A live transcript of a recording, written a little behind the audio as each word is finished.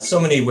So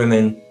many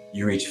women,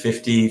 you reach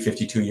 50,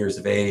 52 years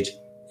of age,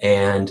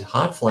 and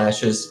hot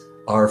flashes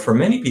are, for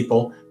many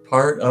people,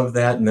 part of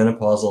that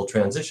menopausal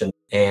transition.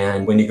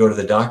 And when you go to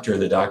the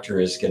doctor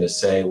is going to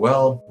say,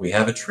 well, we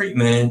have a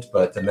treatment,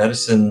 but the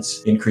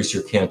medicines increase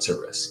your cancer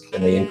risk,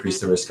 and they increase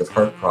the risk of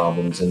heart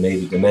problems and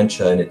maybe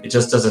dementia, and it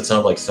just doesn't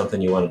sound like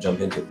something you want to jump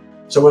into.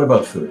 So what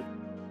about food?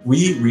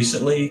 We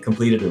recently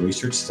completed a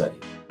research study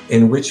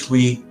in which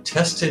we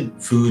tested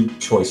food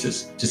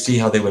choices to see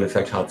how they would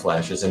affect hot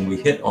flashes, and we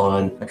hit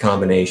on a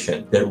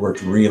combination that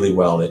worked really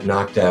well. It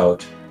knocked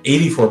out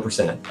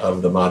 84%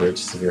 of the moderate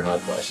to severe hot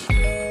flashes.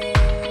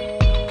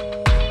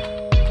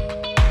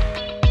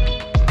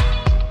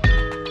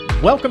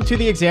 Welcome to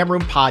the Exam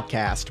Room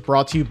Podcast,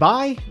 brought to you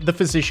by the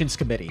Physicians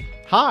Committee.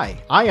 Hi,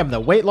 I am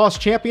the weight loss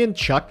champion,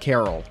 Chuck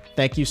Carroll.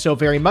 Thank you so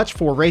very much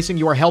for raising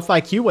your health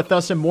IQ with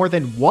us in more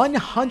than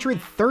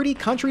 130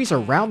 countries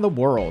around the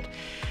world.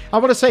 I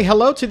want to say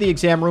hello to the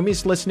exam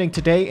roomies listening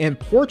today in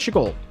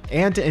Portugal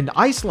and in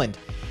Iceland.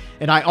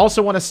 And I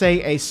also want to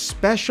say a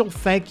special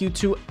thank you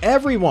to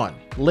everyone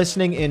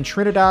listening in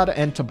Trinidad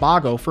and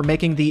Tobago for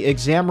making the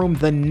Exam Room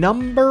the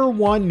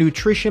 #1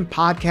 nutrition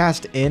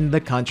podcast in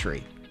the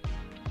country.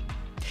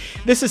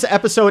 This is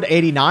episode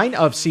 89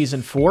 of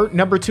season 4,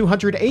 number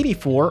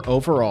 284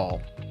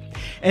 overall.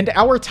 And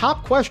our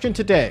top question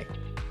today: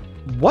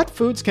 what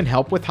foods can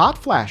help with hot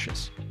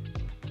flashes?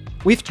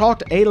 We've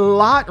talked a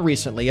lot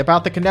recently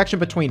about the connection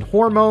between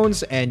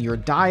hormones and your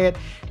diet,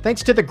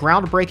 thanks to the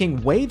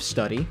groundbreaking WAVE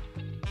study.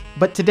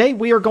 But today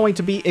we are going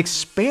to be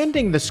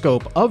expanding the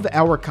scope of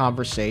our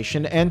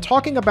conversation and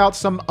talking about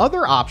some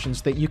other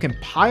options that you can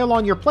pile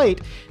on your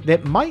plate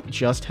that might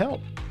just help.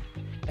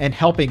 And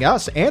helping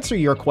us answer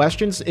your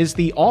questions is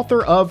the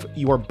author of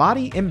Your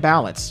Body in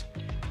Balance.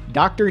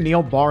 Dr.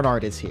 Neal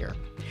Barnard is here.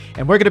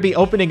 And we're going to be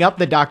opening up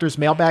the doctor's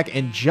mailbag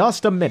in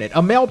just a minute.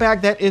 A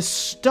mailbag that is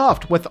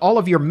stuffed with all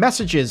of your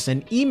messages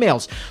and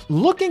emails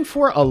looking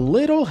for a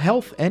little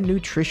health and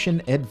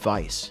nutrition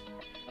advice.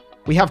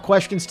 We have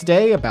questions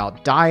today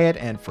about diet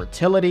and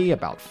fertility,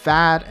 about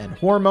fat and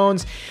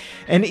hormones,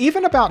 and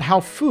even about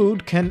how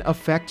food can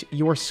affect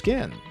your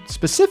skin.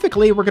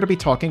 Specifically, we're going to be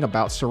talking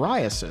about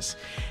psoriasis.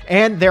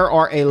 And there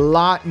are a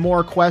lot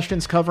more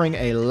questions covering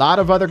a lot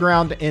of other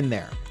ground in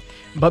there.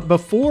 But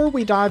before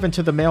we dive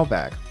into the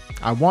mailbag,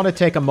 I want to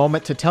take a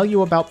moment to tell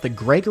you about the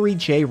Gregory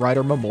J.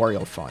 Reiter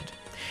Memorial Fund.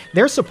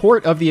 Their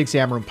support of the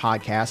Exam Room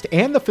Podcast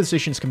and the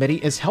Physicians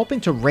Committee is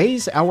helping to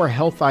raise our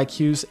health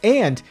IQs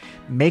and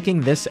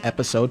making this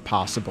episode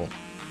possible.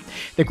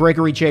 The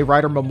Gregory J.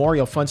 Reiter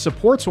Memorial Fund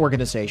supports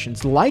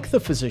organizations like the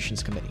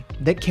Physicians Committee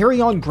that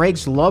carry on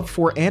Greg's love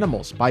for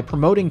animals by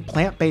promoting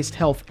plant-based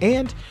health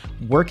and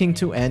working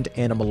to end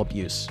animal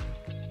abuse.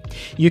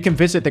 You can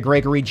visit the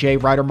Gregory J.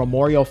 Reiter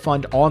Memorial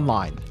Fund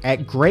online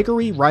at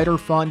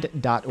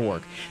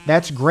gregoryreiterfund.org.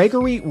 That's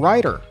Gregory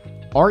Reiter,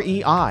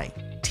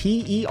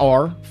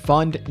 R-E-I-T-E-R,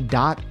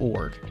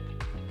 fund.org.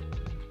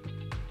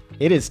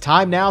 It is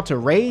time now to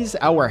raise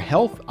our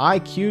health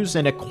IQs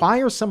and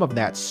acquire some of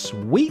that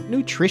sweet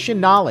nutrition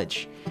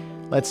knowledge.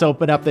 Let's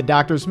open up the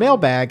doctor's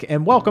mailbag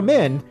and welcome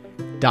in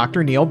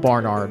Dr. Neal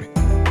Barnard.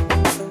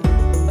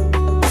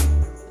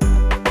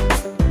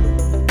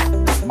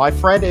 My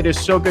friend, it is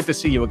so good to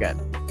see you again.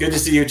 Good to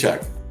see you,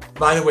 Chuck.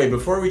 By the way,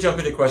 before we jump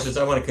into questions,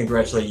 I want to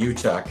congratulate you,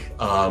 Chuck.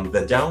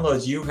 The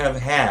downloads you have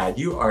had,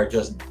 you are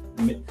just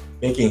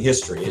making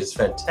history. It's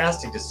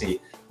fantastic to see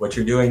what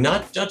you're doing,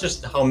 not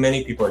just how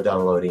many people are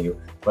downloading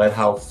you, but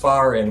how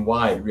far and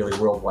wide, really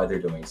worldwide,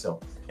 they're doing. So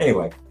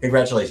anyway,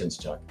 congratulations,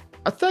 Chuck.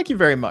 Thank you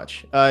very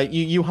much.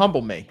 You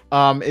humble me.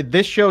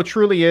 This show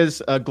truly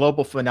is a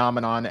global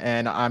phenomenon,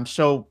 and I'm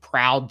so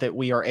proud that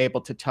we are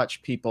able to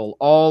touch people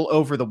all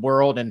over the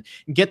world and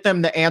get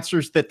them the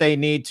answers that they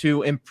need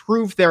to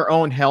improve their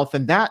own health.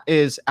 And that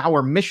is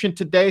our mission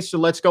today. So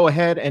let's go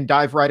ahead and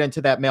dive right into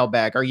that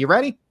mailbag. Are you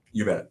ready?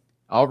 You bet.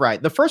 All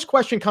right. The first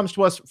question comes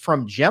to us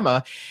from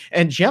Gemma,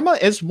 and Gemma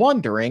is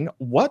wondering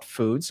what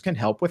foods can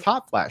help with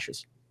hot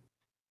flashes.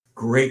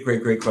 Great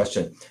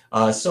question.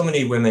 So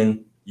many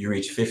women, you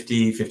reach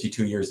 50,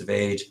 52 years of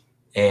age,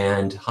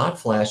 and hot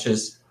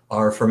flashes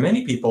are, for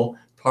many people,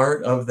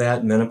 part of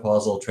that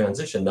menopausal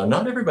transition. Now,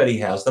 not everybody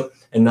has them,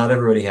 and not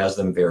everybody has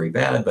them very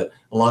bad, but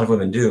a lot of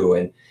women do.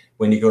 And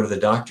when you go to the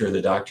doctor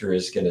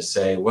is going to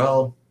say,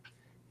 well,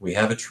 we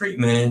have a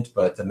treatment,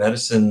 but the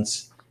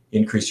medicines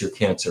increase your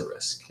cancer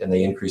risk, and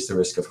they increase the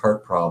risk of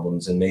heart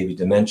problems and maybe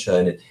dementia,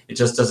 and it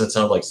just doesn't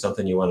sound like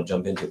something you want to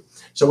jump into.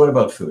 So what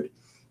about food?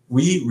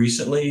 We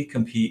recently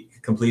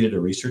completed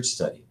a research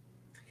study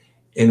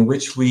in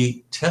which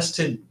we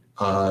tested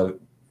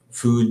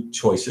food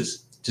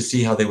choices to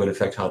see how they would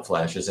affect hot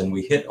flashes. And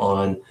we hit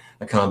on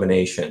a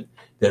combination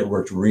that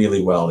worked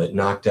really well. It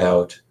knocked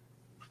out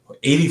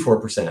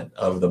 84%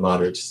 of the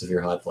moderate to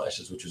severe hot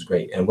flashes, which was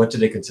great. And what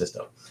did it consist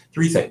of?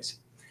 3 things.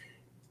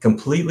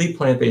 Completely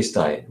plant-based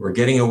diet. We're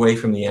getting away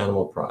from the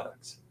animal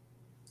products.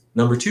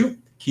 Number 2,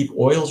 keep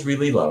oils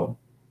really low.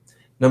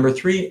 Number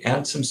 3,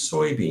 add some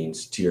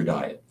soybeans to your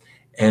diet.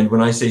 And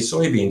when I say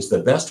soybeans,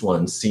 the best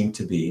ones seem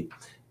to be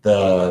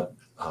the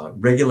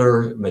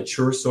regular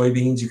mature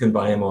soybeans, you can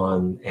buy them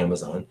on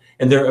Amazon,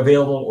 and they're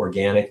available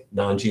organic,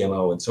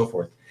 non-GMO, and so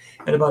forth,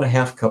 and about a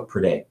half cup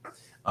per day.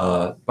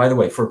 By the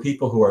way, for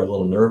people who are a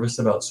little nervous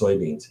about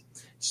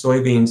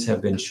soybeans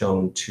have been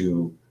shown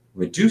to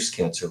reduce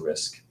cancer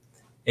risk,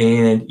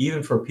 and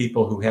even for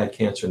people who had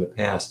cancer in the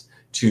past,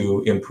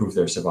 to improve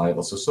their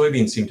survival. So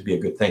soybeans seem to be a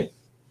good thing.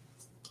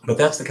 But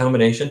that's the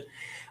combination.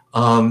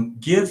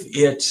 Give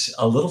it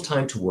a little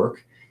time to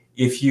work.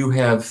 If you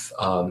have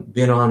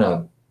been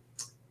on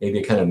maybe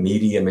a kind of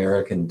meaty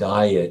American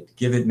diet,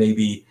 give it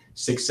maybe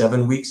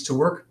 6-7 weeks to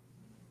work.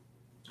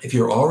 If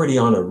you're already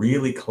on a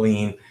really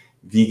clean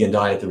vegan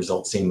diet, the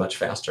results seem much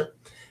faster.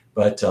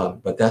 But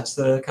that's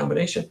the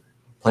combination.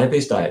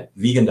 Plant-based diet,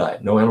 vegan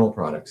diet, no animal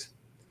products,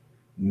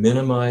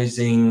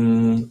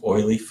 minimizing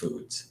oily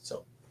foods.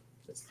 So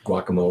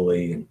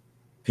guacamole and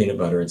peanut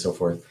butter and so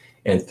forth.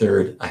 And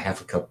third, a half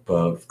a cup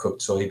of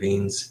cooked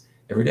soybeans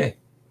every day.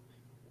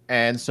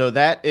 And so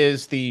that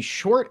is the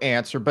short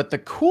answer. But the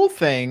cool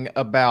thing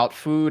about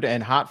food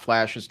and hot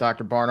flashes,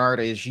 Dr. Barnard,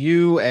 is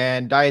you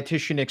and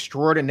dietitian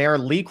extraordinaire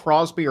Lee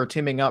Crosby are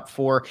teaming up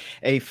for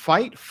a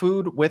Fight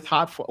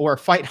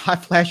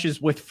Hot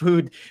Flashes with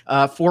Food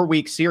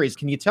 4-week series.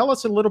 Can you tell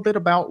us a little bit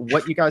about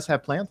what you guys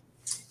have planned?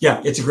 Yeah,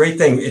 it's a great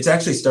thing. It's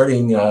actually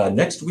starting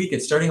next week.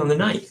 It's starting on the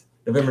 9th,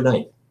 November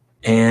 9th.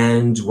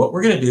 And what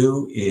we're going to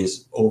do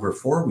is over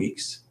 4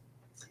 weeks,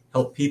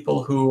 help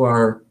people who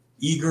are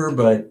eager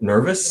but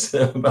nervous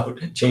about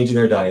changing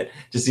their diet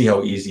to see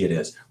how easy it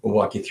is. We'll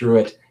walk you through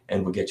it,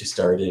 and we'll get you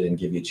started and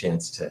give you a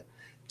chance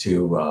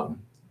to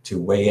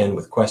weigh in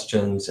with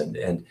questions.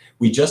 And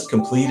we just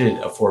completed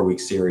a 4-week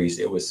series.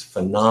 It was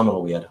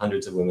phenomenal. We had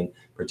hundreds of women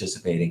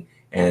participating,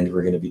 and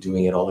we're going to be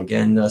doing it all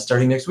again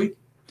starting next week.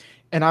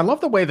 And I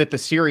love the way that the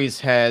series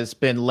has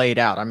been laid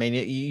out. I mean,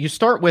 you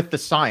start with the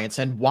science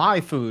and why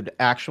food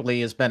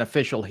actually is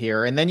beneficial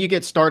here. And then you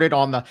get started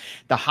on the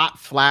hot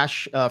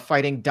flash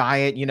fighting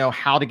diet,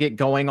 how to get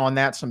going on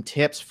that, some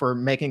tips for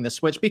making the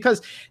switch.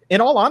 Because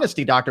in all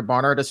honesty, Dr.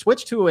 Barnard, a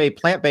switch to a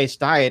plant-based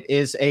diet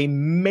is a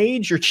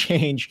major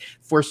change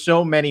for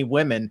so many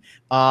women.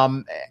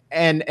 And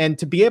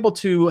to be able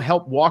to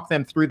help walk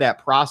them through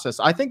that process,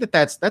 I think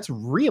that's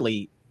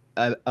really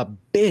a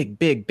big,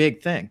 big,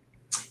 big thing.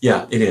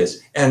 Yeah, it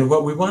is. And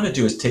what we want to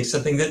do is take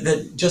something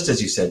that just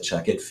as you said,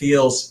 Chuck, it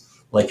feels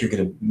like you're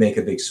going to make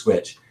a big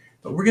switch,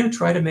 but we're going to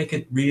try to make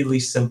it really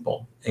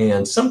simple.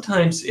 And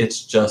sometimes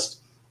it's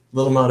just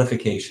little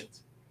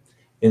modifications.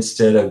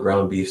 Instead of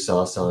ground beef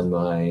sauce on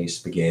my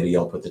spaghetti,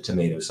 I'll put the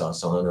tomato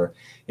sauce on, or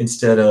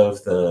instead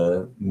of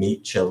the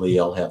meat chili,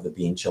 I'll have the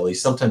bean chili.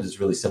 Sometimes it's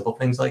really simple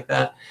things like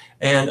that.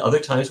 And other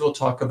times we'll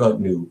talk about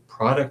new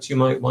products you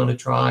might want to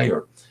try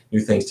or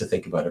new things to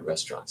think about at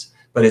restaurants.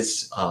 But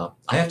it's, I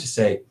have to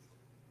say,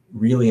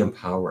 really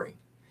empowering,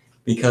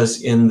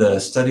 because in the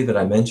study that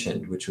I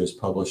mentioned, which was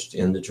published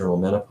in the journal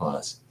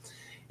Menopause,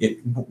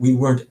 we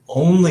weren't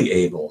only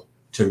able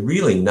to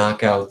really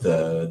knock out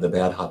the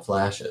bad hot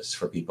flashes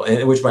for people,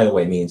 and which, by the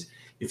way, means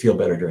you feel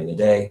better during the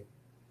day,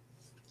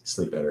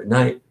 sleep better at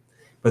night.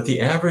 But the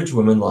average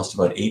woman lost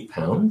about 8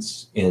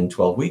 pounds in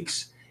 12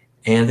 weeks,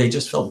 and they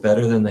just felt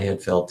better than they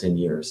had felt in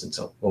years. And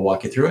so we'll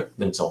walk you through it,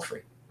 and it's all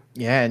free.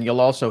 Yeah, and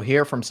you'll also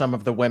hear from some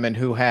of the women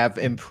who have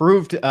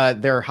improved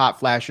their hot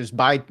flashes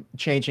by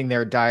changing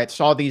their diet,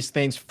 saw these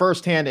things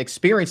firsthand,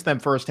 experienced them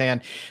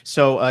firsthand.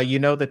 So you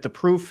know that the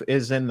proof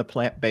is in the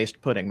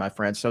plant-based pudding, my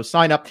friends. So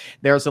sign up.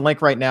 There's a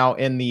link right now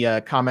in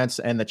the comments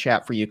and the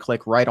chat for you.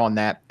 Click right on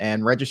that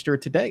and register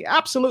today.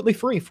 Absolutely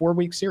free.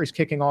 4-week series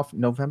kicking off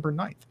November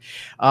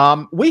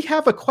 9th. We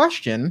have a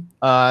question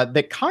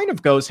that kind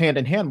of goes hand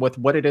in hand with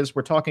what it is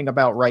we're talking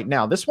about right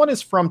now. This one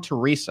is from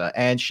Teresa,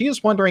 and she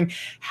is wondering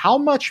how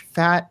much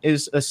fat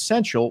is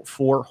essential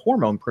for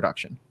hormone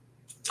production.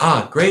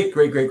 Great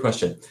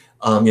question.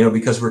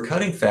 Because we're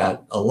cutting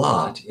fat a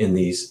lot in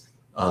these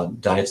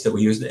diets that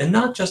we use, and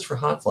not just for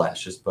hot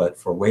flashes, but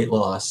for weight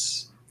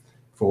loss,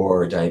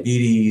 for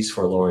diabetes,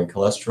 for lowering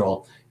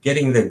cholesterol.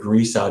 Getting the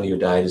grease out of your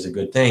diet is a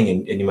good thing.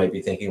 And you might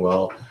be thinking,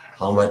 well,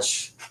 how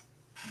much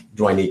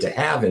do I need to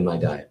have in my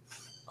diet?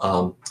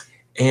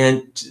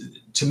 And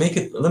to make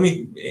it, let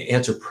me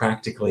answer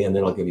practically, and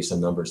then I'll give you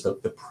some numbers.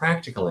 The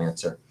practical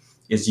answer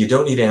is you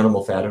don't need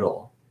animal fat at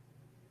all.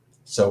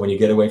 So when you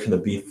get away from the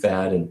beef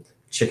fat and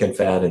chicken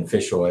fat and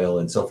fish oil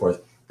and so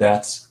forth,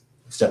 that's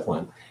step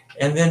one.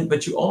 And then,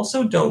 but you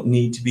also don't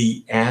need to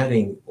be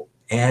adding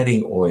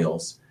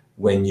oils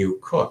when you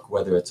cook,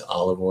 whether it's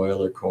olive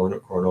oil or corn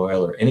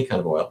oil or any kind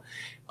of oil.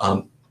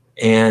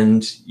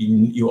 And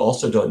you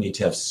also don't need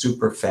to have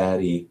super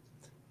fatty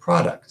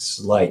products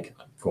like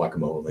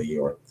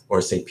guacamole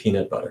or say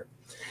peanut butter.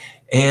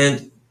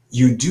 And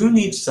you do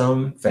need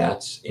some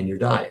fats in your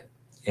diet.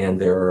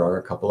 And there are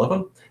a couple of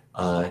them,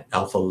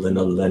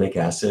 alpha-linolenic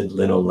acid,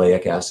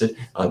 linoleic acid.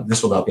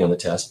 This will not be on the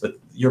test, but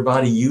your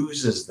body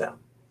uses them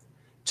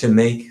to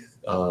make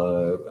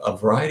a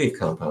variety of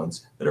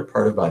compounds that are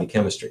part of body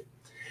chemistry.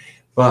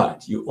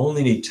 But you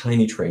only need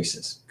tiny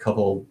traces,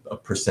 a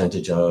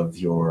percentage of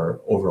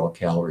your overall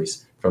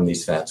calories from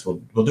these fats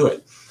will do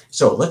it.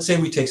 So let's say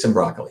we take some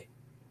broccoli.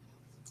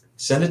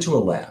 send it to a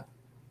lab,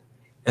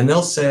 and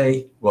they'll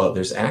say, well,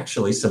 there's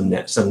actually some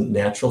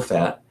natural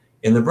fat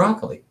in the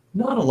broccoli.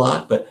 Not a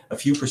lot, but a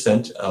few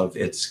percent of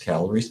its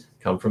calories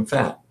come from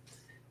fat.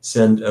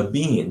 Send a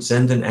bean,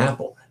 send an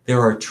apple. There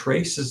are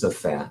traces of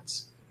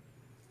fats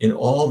in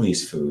all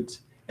these foods,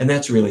 and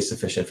that's really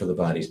sufficient for the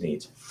body's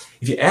needs.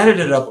 If you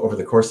added it up over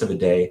the course of a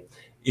day,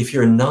 if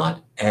you're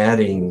not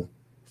adding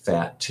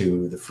fat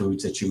to the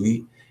foods that you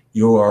eat,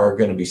 you are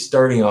going to be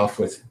starting off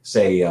with,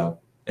 say,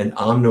 an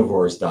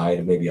omnivore's diet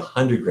of maybe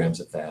 100 grams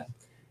of fat,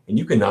 and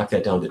you can knock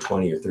that down to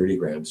 20 or 30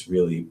 grams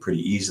really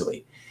pretty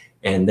easily.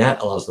 And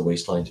that allows the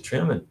waistline to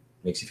trim and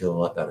makes you feel a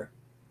lot better.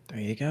 There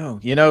you go.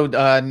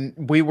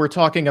 We were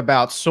talking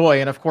about soy,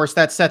 and of course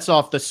that sets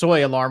off the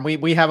soy alarm.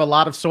 We have a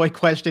lot of soy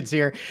questions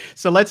here.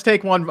 So let's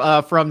take one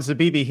from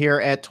Zabibi here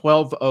at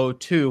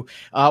 1202.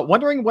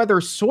 Wondering whether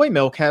soy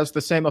milk has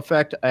the same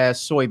effect as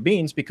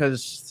soybeans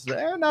because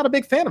they're not a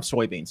big fan of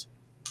soybeans.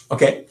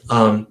 Okay.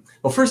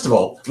 Well, first of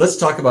all, let's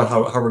talk about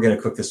how we're going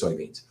to cook the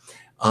soybeans.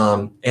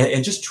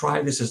 And just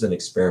try this as an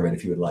experiment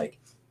if you would like.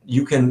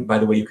 You can, by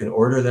the way, you can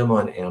order them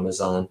on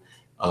Amazon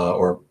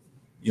or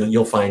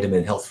you'll find them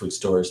in health food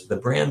stores. The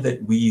brand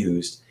that we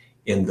used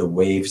in the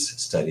WAVES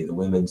study, the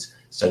Women's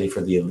Study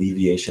for the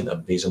Alleviation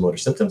of Vasomotor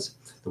Symptoms,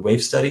 the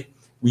WAVES study,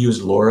 we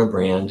use Laura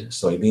brand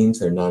soybeans.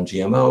 They're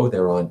non-GMO.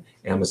 They're on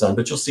Amazon,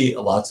 but you'll see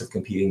lots of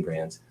competing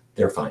brands.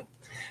 They're fine.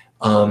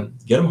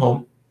 Get them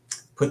home.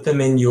 Put them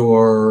in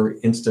your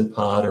Instant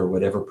Pot or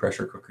whatever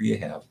pressure cooker you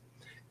have.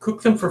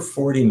 Cook them for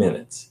 40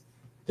 minutes.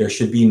 There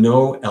should be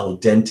no al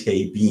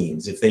dente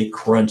beans. If they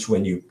crunch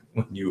when you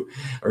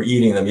are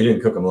eating them, you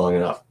didn't cook them long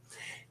enough.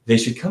 They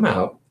should come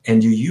out,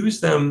 and you use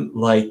them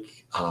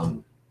like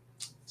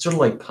sort of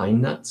like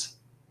pine nuts.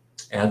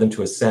 Add them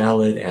to a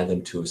salad, add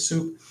them to a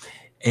soup,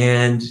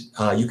 and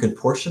you can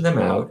portion them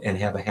out and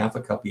have a half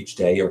a cup each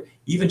day, or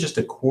even just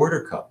a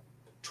quarter cup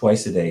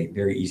twice a day.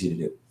 Very easy to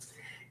do.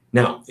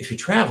 Now, if you're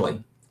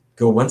traveling,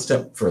 go one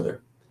step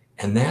further,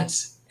 and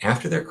that's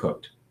after they're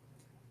cooked.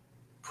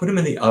 Put them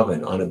in the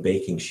oven on a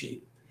baking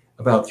sheet,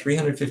 about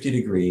 350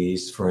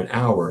 degrees for an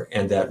hour,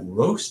 and that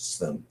roasts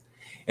them.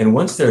 And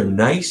once they're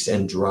nice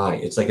and dry,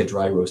 it's like a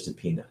dry roasted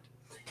peanut.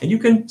 And you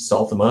can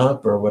salt them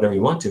up or whatever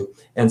you want to.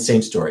 And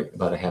same story,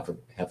 about a half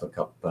a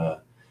cup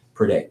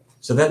per day.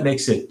 So that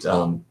makes it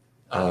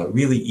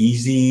really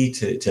easy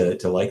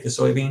to like the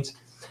soybeans.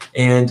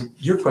 And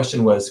your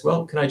question was,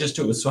 well, can I just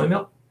do it with soy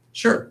milk?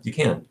 Sure, you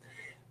can.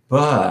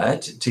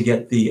 But to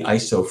get the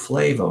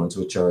isoflavones,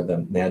 which are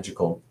the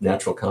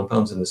natural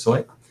compounds in the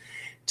soy,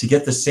 to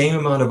get the same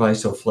amount of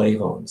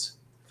isoflavones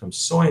from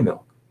soy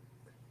milk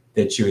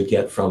that you would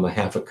get from a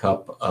half a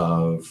cup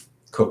of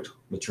cooked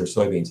mature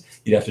soybeans,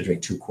 you'd have to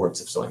drink 2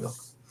 quarts of soy milk.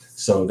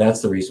 So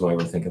that's the reason why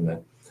we're thinking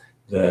that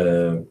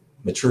the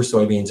mature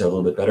soybeans are a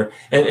little bit better.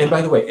 And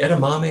by the way,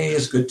 edamame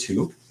is good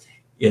too.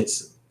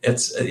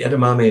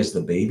 Edamame is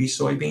the baby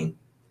soybean,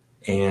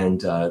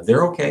 and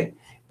they're okay,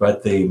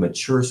 but the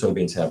mature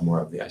soybeans have more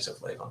of the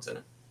isoflavones in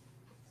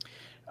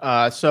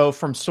it. So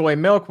from soy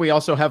milk, we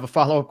also have a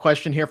follow-up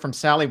question here from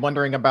Sally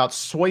wondering about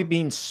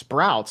soybean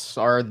sprouts.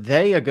 Are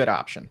they a good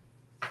option?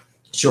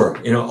 Sure.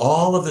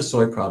 All of the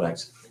soy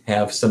products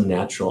have some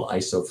natural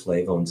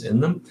isoflavones in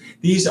them.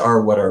 These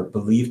are what are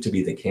believed to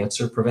be the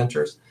cancer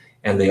preventers,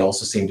 and they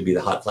also seem to be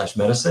the hot flash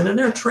medicine, and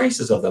there are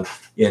traces of them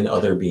in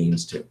other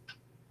beans too.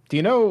 Do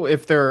you know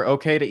if they're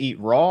okay to eat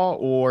raw,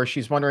 or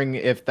she's wondering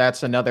if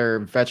that's another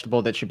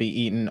vegetable that should be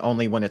eaten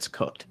only when it's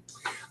cooked?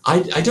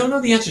 I don't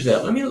know the answer to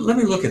that. Let me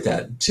look at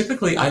that.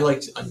 Typically, I like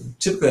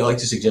to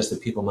suggest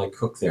that people might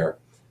cook their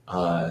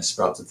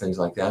sprouts and things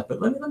like that. But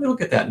let me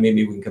look at that, and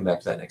maybe we can come back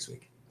to that next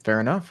week. Fair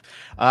enough.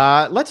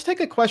 Let's take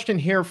a question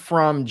here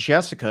from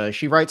Jessica.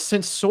 She writes,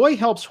 since soy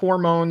helps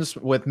hormones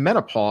with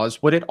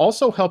menopause, would it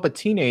also help a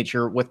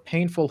teenager with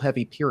painful,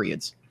 heavy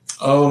periods?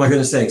 Oh, my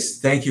goodness sakes.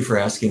 Thank you for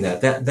asking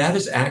that. That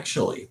is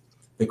actually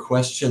the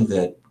question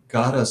that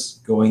got us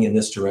going in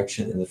this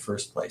direction in the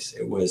first place.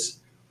 It was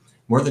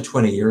more than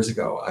 20 years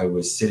ago. I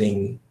was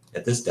sitting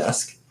at this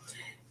desk,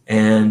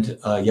 and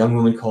a young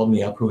woman called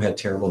me up who had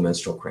terrible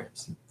menstrual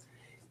cramps.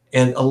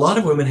 And a lot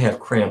of women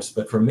have cramps,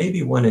 but for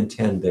maybe 1 in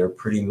 10, they're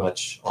pretty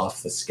much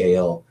off the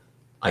scale.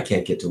 I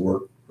can't get to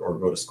work or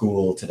go to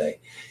school today.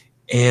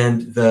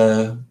 And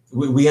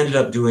we ended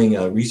up doing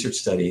a research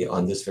study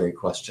on this very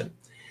question.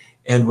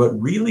 And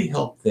what really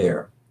helped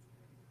there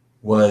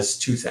was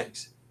 2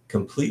 things: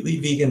 completely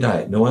vegan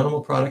diet, no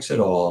animal products at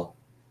all,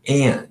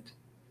 and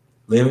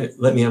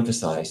let me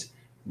emphasize,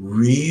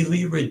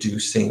 really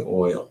reducing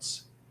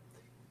oils.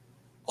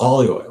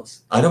 All the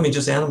oils. I don't mean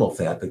just animal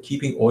fat, but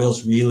keeping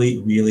oils really,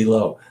 really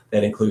low.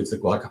 That includes the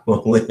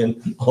guacamole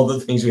and all the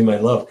things we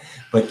might love.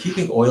 But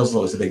keeping oils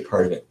low is a big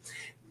part of it.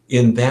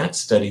 In that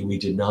study, we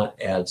did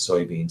not add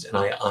soybeans. And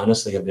I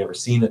honestly have never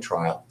seen a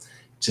trial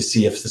to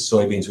see if the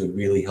soybeans would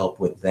really help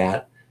with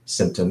that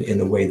symptom in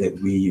the way that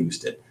we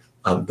used it.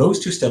 Those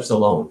 2 steps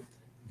alone,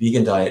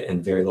 vegan diet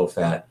and very low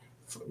fat,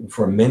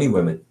 for many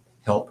women,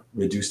 help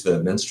reduce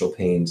the menstrual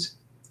pains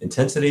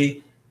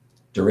intensity,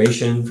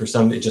 duration. For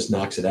some, it just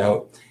knocks it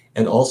out.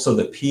 And also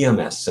the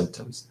PMS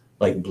symptoms,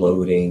 like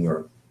bloating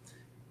or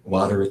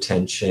water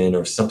retention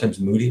or sometimes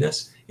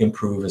moodiness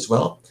improve as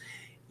well.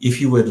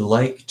 If you would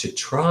like to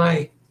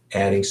try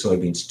adding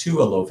soybeans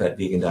to a low-fat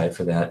vegan diet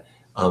for that,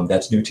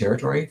 that's new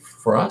territory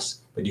for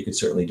us, but you could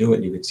certainly do it,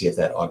 and you could see if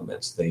that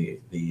augments the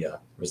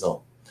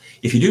result.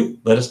 If you do,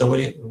 let us know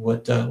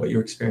what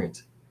your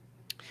experience.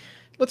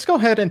 Let's go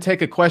ahead and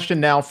take a question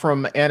now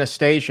from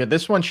Anastasia.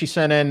 This one she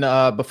sent in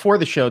before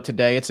the show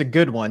today. It's a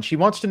good one. She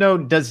wants to know,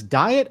 does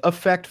diet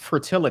affect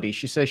fertility?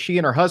 She says she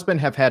and her husband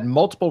have had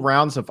multiple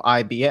rounds of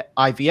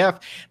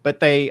IVF,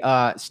 but they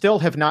still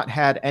have not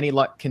had any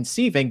luck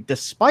conceiving,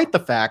 despite the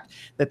fact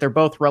that they're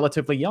both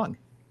relatively young.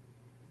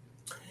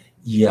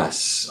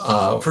 Yes.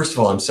 First of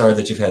all, I'm sorry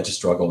that you've had to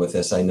struggle with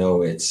this. I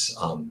know it's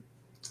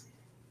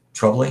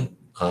troubling.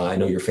 I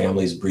know your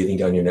family's breathing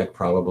down your neck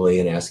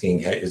probably and asking,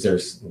 hey, is there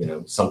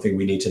something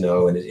we need to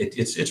know? And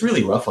it's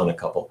really rough on a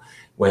couple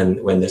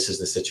when this is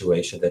the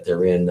situation that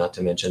they're in, not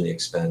to mention the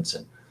expense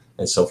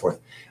and so forth.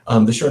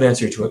 The short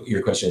answer to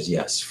your question is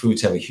yes,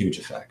 foods have a huge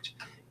effect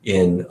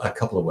in a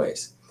couple of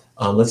ways.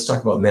 Let's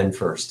talk about men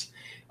first.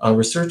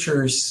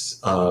 Researchers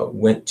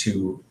went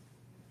to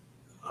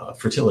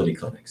fertility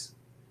clinics,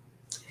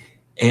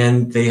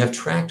 and they have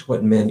tracked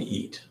what men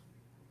eat.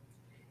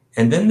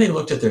 And then they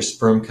looked at their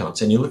sperm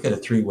counts, and you look at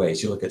it three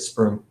ways. You look at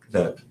sperm,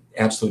 the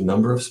absolute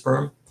number of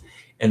sperm,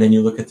 and then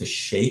you look at the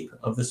shape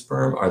of the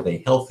sperm. Are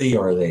they healthy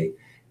or are they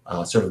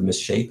sort of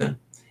misshapen?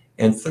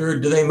 And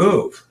third, do they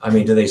move? I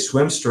mean, do they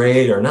swim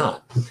straight or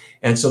not?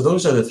 And so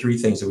those are the three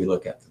things that we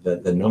look at,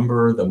 the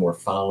number, the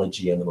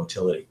morphology, and the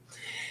motility.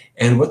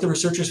 And what the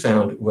researchers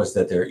found was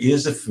that there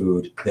is a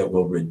food that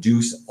will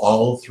reduce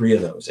all three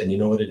of those. And you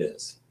know what it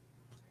is?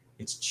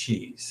 It's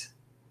cheese.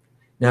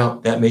 Now,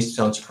 that may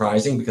sound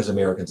surprising because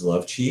Americans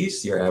love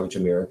cheese. Your average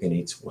American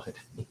eats,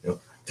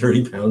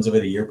 30 pounds of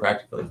it a year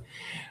practically.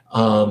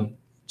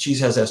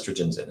 Cheese has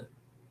estrogens in it,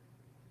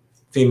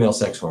 female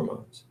sex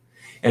hormones.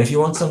 And if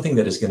you want something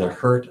that is going to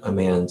hurt a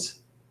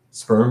man's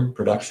sperm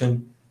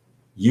production,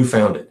 you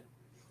found it.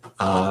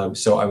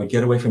 So I would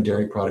get away from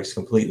dairy products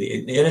completely.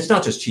 And it's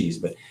not just cheese,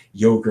 but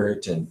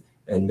yogurt and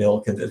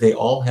milk. And they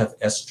all have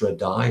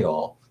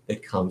estradiol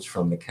that comes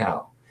from the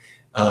cow.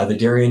 The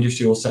dairy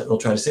industry will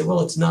try to say,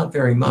 well, it's not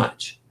very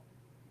much.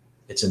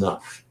 It's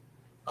enough.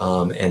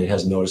 And it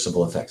has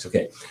noticeable effects.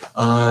 Okay.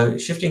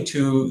 Shifting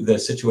to the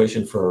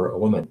situation for a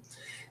woman.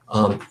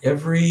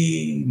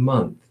 Every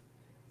month,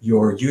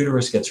 your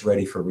uterus gets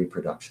ready for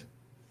reproduction.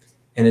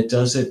 And it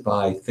does it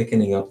by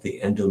thickening up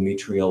the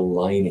endometrial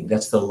lining.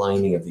 That's the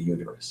lining of the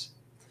uterus.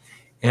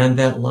 And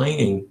that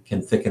lining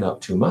can thicken up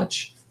too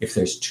much if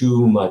there's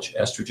too much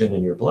estrogen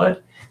in your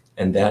blood.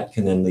 And that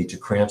can then lead to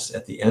cramps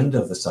at the end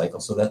of the cycle.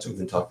 So that's what we've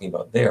been talking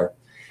about there.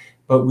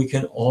 But we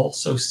can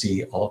also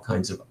see all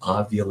kinds of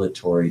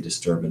ovulatory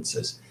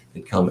disturbances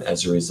that come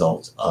as a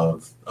result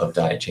of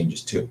diet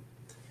changes too.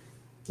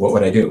 What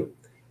would I do?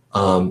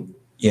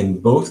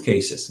 In both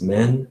cases,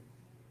 men,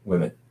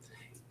 women,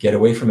 get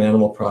away from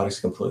animal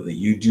products completely.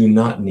 You do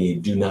not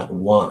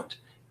want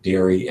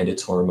dairy and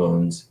its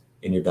hormones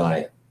in your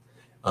diet.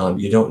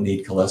 You don't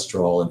need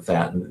cholesterol and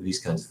fat and these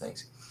kinds of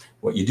things.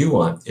 What you do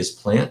want is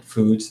plant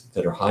foods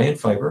that are high in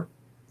fiber,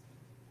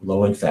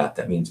 low in fat.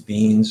 That means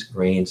beans,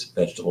 grains,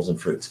 vegetables, and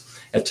fruits.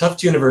 At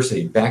Tufts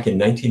University, back in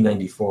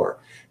 1994,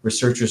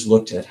 researchers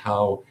looked at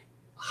how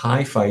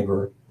high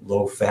fiber,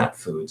 low fat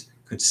foods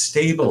could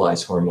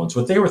stabilize hormones.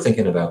 What they were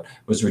thinking about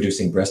was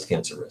reducing breast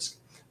cancer risk.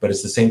 But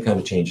it's the same kind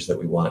of changes that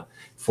we want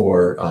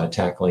for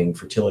tackling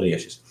fertility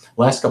issues.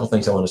 Last couple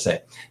things I want to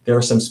say. There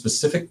are some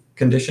specific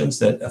conditions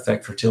that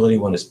affect fertility.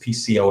 One is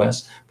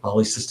PCOS,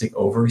 polycystic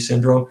ovary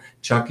syndrome.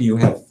 Chuck, you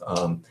have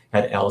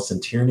had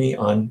Allison Tierney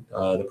on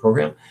the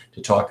program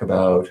to talk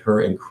about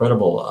her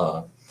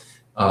incredible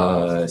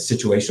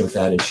situation with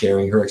that and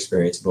sharing her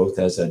experience both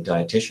as a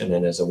dietitian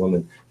and as a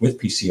woman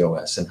with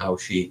PCOS and how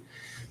she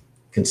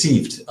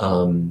conceived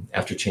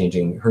after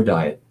changing her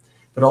diet.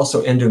 But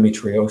also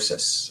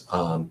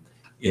endometriosis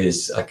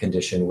is a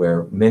condition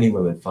where many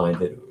women find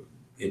that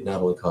it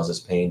not only causes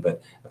pain,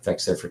 but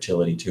affects their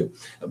fertility too.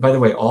 By the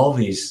way, all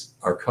these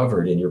are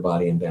covered in Your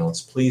Body in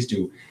Balance. Please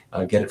do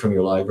get it from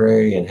your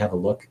library and have a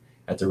look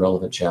at the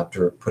relevant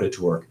chapter, put it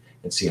to work,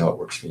 and see how it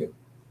works for you.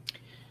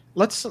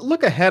 Let's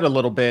look ahead a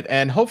little bit,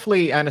 and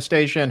hopefully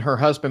Anastasia and her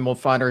husband will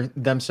find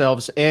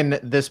themselves in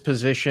this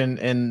position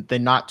in the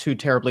not too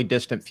terribly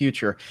distant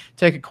future.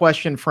 Take a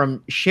question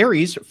from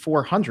Sherry's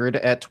 400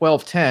 at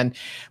 1210.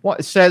 Well,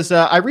 it says,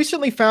 I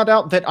recently found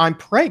out that I'm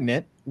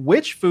pregnant.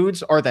 Which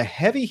foods are the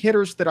heavy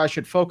hitters that I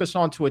should focus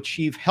on to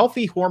achieve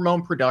healthy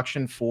hormone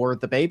production for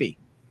the baby?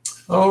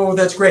 Oh,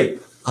 that's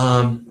great.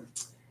 Well,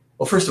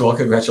 first of all,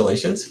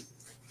 congratulations.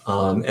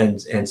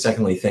 And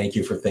secondly, thank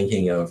you for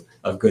thinking of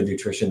good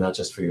nutrition, not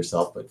just for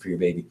yourself, but for your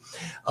baby.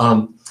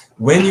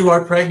 When you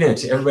are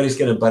pregnant, everybody's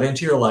going to butt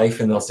into your life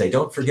and they'll say,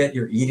 don't forget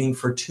you're eating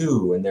for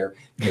two. And they're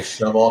going to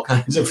shove all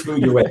kinds of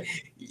food your way.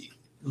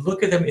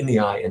 Look at them in the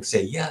eye and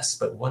say, yes,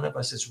 but one of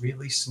us is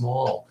really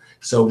small.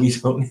 So we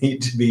don't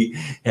need to be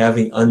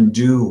having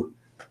undue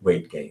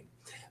weight gain.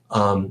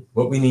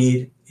 What we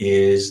need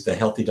is the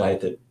healthy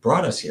diet that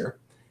brought us here,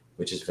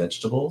 which is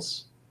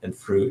vegetables and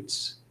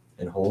fruits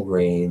and whole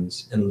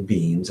grains and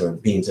beans, or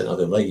beans and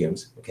other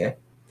legumes, okay?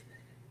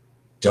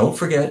 Don't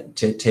forget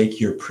to take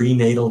your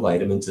prenatal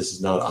vitamins. This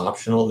is not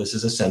optional. This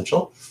is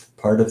essential.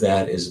 Part of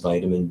that is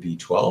vitamin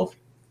B12.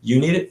 You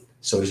need it.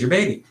 So does your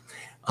baby.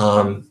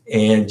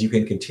 And you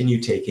can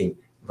continue taking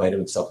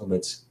vitamin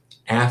supplements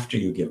after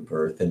you give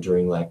birth and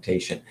during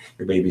lactation.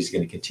 Your baby's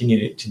going to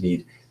continue to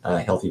need a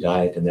healthy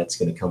diet, and that's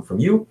going to come from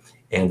you.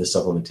 And the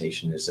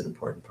supplementation is an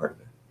important part of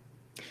it.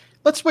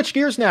 Let's switch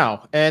gears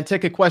now and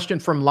take a question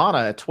from Lana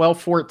at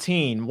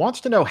 1214.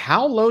 Wants to know,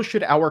 how low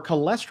should our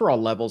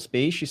cholesterol levels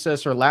be? She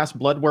says her last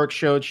blood work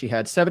showed she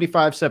had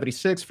 75,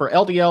 76 for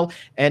LDL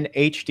and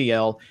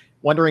HDL.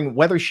 Wondering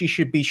whether she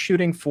should be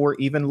shooting for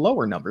even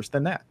lower numbers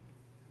than that.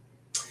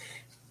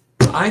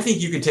 I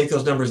think you could take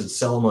those numbers and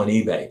sell them on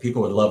eBay.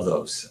 People would love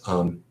those.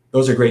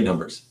 Those are great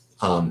numbers.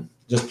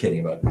 Just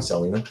kidding about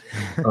selling them.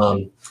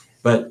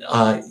 But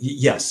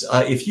yes,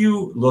 if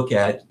you look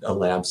at a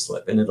lab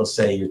slip and it'll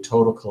say your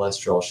total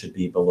cholesterol should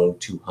be below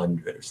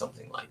 200 or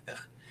something like that.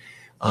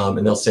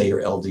 And they'll say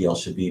your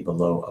LDL should be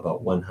below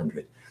about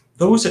 100.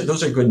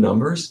 Those are good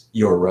numbers.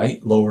 You're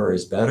right. Lower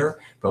is better.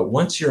 But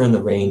once you're in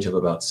the range of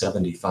about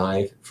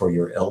 75 for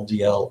your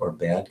LDL or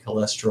bad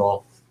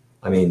cholesterol,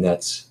 I mean,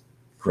 that's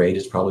great.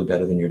 It's probably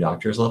better than your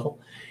doctor's level.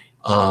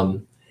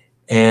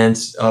 And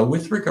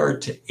with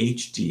regard to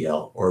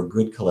HDL or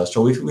good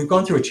cholesterol, we've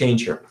gone through a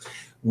change here.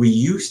 We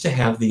used to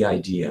have the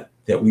idea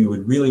that we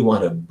would really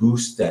want to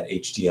boost that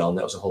HDL, and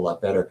that was a whole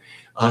lot better.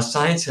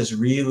 Science has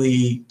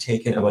really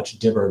taken a much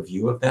dimmer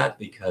view of that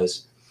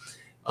because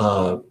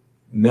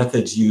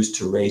methods used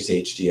to raise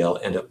HDL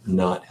end up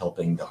not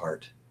helping the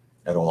heart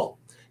at all.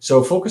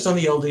 So focus on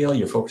the LDL,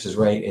 your focus is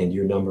right, and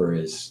your number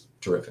is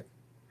terrific.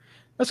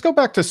 Let's go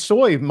back to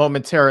soy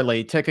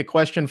momentarily. Take a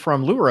question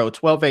from Luro,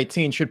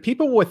 1218. Should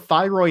people with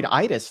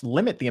thyroiditis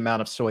limit the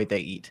amount of soy they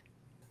eat?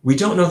 We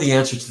don't know the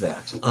answer to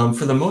that.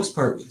 For the most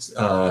part,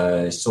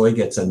 soy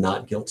gets a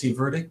not guilty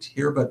verdict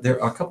here, but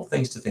there are a couple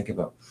things to think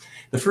about.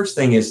 The first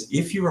thing is,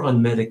 if you're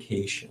on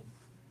medication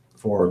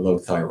for low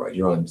thyroid,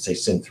 you're on, say,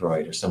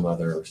 Synthroid or some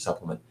other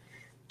supplement,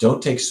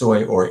 don't take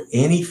soy or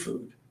any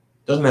food.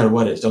 Doesn't matter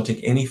what it is, don't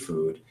take any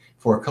food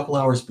for a couple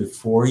hours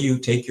before you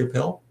take your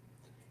pill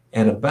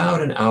and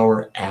about an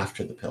hour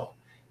after the pill.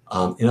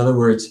 In other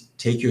words,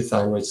 take your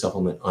thyroid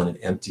supplement on an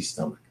empty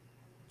stomach.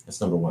 That's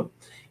number one.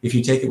 If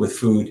you take it with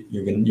food,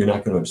 you're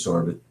not going to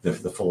absorb it,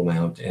 the full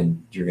amount,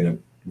 and you're going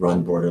to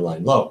run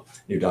borderline low.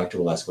 Your doctor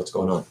will ask what's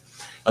going on.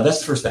 That's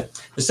the first thing.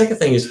 The second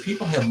thing is,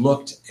 people have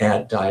looked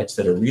at diets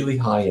that are really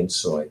high in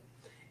soy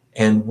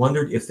and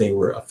wondered if they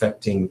were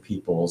affecting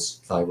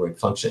people's thyroid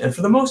function. And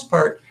for the most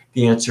part,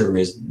 the answer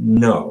is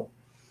no.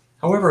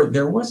 However,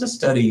 there was a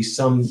study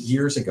some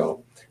years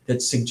ago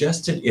that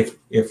suggested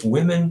if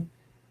women,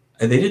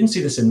 and they didn't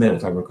see this in men,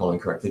 if I'm recalling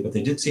correctly, but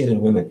they did see it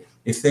in women,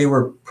 if they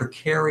were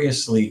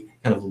precariously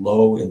kind of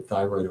low in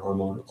thyroid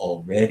hormone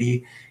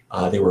already,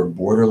 they were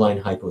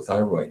borderline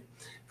hypothyroid.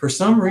 For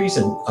some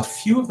reason, a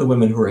few of the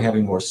women who were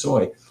having more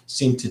soy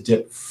seemed to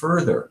dip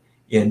further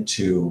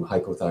into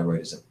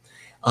hypothyroidism.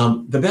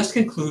 The best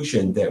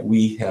conclusion that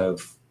we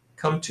have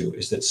come to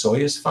is that soy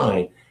is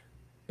fine,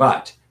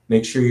 but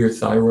make sure your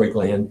thyroid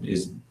gland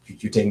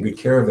you're taking good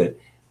care of it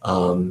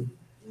no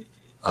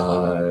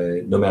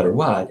matter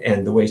what.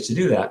 And the ways to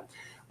do that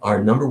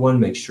are, number one,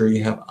 make sure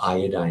you have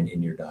iodine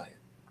in your diet.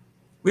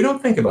 We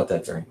don't think about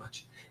that very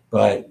much,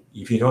 but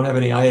if you don't have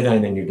any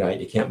iodine in your diet,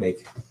 you can't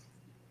make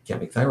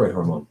thyroid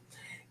hormone.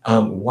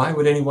 Why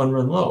would anyone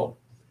run low?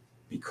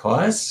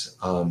 Because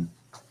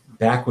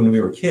back when we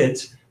were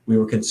kids, we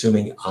were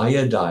consuming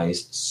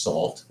iodized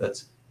salt.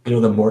 That's,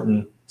 the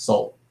Morton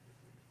salt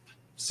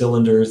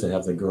cylinders that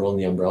have the girl in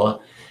the umbrella.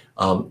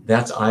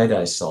 That's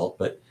iodized salt.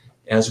 But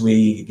as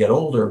we get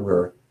older,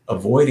 we're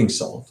avoiding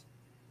salt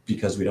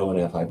because we don't want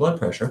to have high blood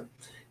pressure.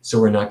 So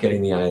we're not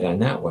getting the iodine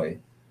that way.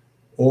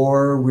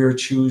 Or we're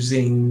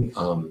choosing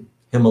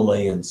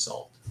Himalayan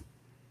salt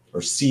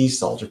or sea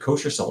salt or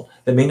kosher salt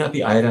that may not be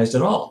iodized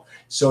at all.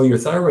 So your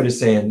thyroid is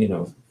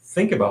saying,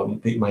 think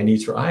about my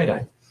needs for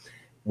iodine.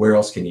 Where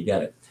else can you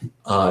get it?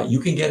 You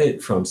can get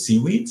it from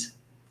seaweeds,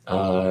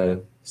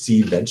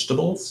 sea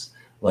vegetables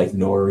like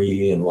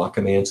nori and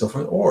wakame and so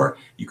forth, or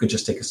you can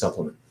just take a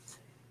supplement.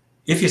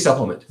 If you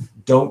supplement,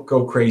 don't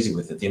go crazy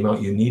with it. The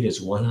amount you need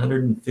is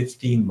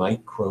 150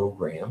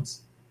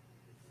 micrograms,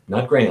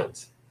 not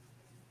grams,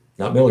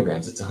 not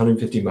milligrams. It's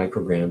 150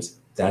 micrograms.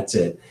 That's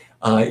it.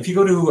 If you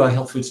go to a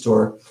health food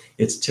store,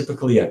 it's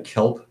typically a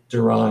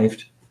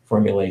kelp-derived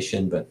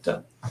formulation. But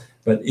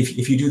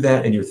if you do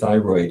that and your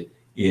thyroid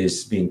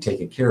is being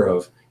taken care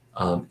of,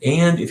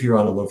 and if you're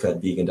on a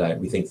low-fat vegan diet,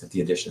 we think that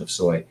the addition of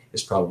soy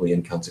is probably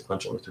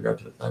inconsequential with regard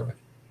to the thyroid.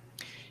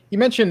 You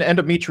mentioned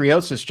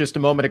endometriosis just a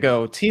moment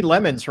ago. T.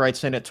 Lemons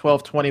writes in at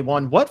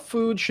 1221, what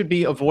food should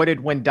be avoided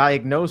when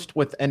diagnosed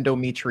with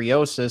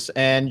endometriosis,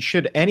 and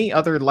should any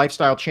other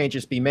lifestyle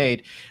changes be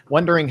made?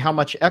 Wondering how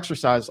much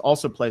exercise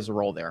also plays a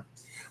role there.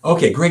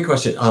 Okay, great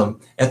question.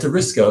 At the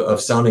risk of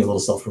sounding a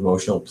little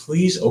self-promotional,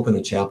 please open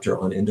the chapter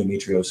on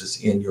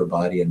endometriosis in your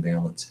body and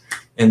balance.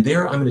 And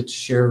there I'm going to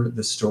share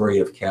the story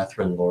of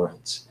Catherine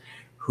Lawrence,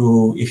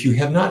 who, if you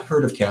have not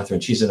heard of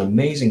Catherine, she's an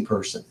amazing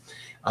person.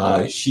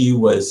 She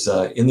was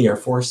in the Air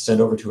Force,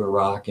 sent over to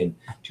Iraq in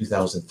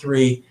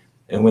 2003.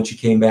 And when she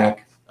came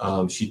back,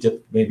 she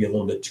dipped maybe a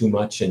little bit too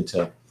much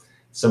into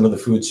some of the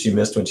foods she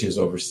missed when she was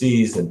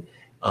overseas, and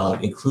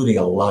including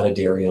a lot of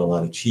dairy and a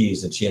lot of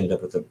cheese. And she ended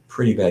up with a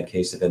pretty bad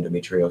case of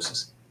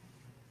endometriosis,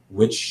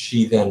 which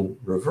she then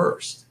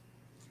reversed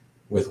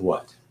with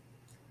what?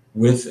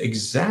 With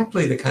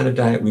exactly the kind of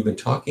diet we've been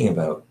talking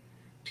about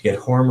to get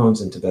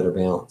hormones into better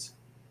balance.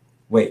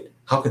 Wait,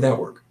 how could that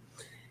work?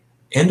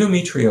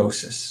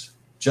 Endometriosis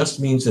just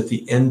means that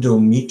the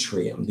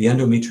endometrium, the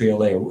endometrial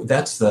layer,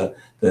 that's the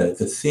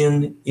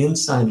thin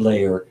inside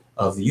layer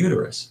of the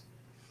uterus.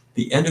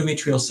 The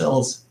endometrial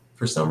cells,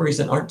 for some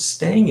reason, aren't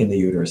staying in the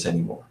uterus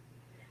anymore.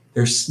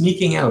 They're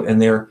sneaking out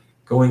and they're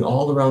going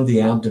all around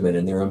the abdomen,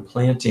 and they're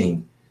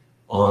implanting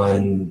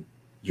on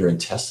your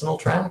intestinal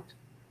tract,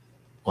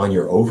 on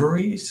your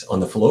ovaries, on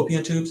the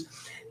fallopian tubes.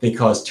 They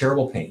cause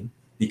terrible pain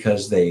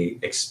because they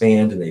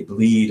expand and they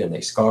bleed and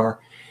they scar,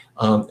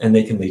 and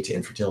they can lead to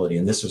infertility.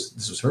 And this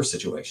was her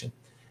situation.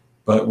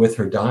 But with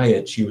her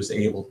diet, she was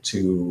able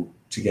to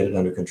get it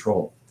under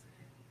control.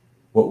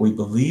 What we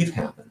believe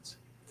happens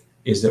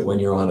is that when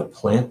you're on a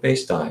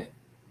plant-based diet,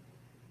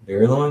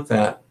 very low in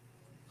fat,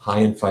 high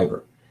in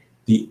fiber,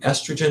 the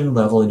estrogen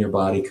level in your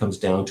body comes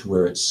down to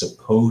where it's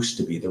supposed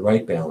to be, the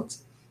right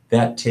balance.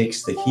 That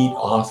takes the heat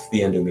off the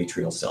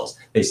endometrial cells.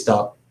 They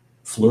stop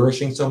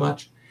flourishing so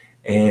much,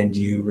 and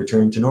you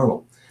return to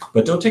normal.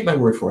 But don't take my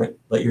word for it.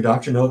 Let your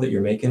doctor know that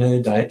you're making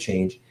a diet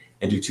change,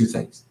 and do two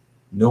things.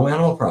 No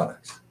animal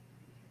products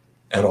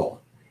at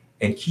all.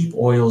 And keep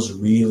oils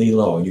really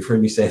low. And you've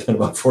heard me say that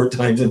about 4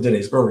 times in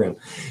today's program.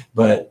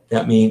 But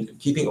that means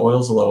keeping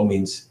oils low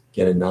means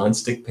get a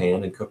non-stick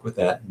pan and cook with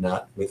that,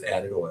 not with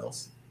added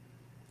oils.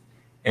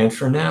 And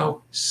for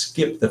now,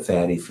 skip the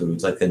fatty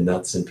foods like the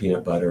nuts and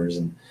peanut butters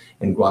and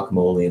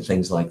guacamole and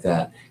things like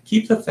that.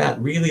 Keep the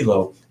fat really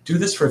low. Do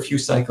this for a few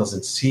cycles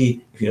and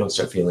see if you don't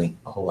start feeling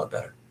a whole lot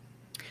better.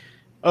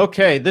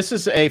 Okay, this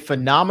is a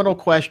phenomenal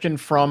question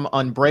from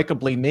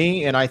Unbreakably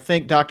Me. And I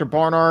think, Dr.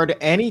 Barnard,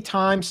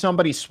 anytime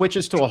somebody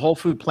switches to a whole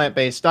food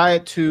plant-based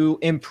diet to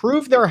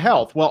improve their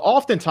health, well,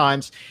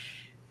 oftentimes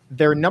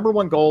their number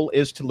one goal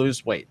is to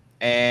lose weight.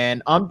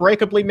 And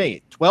Unbreakably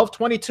Me,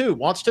 1222,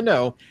 wants to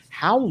know,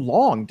 how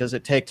long does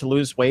it take to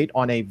lose weight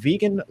on a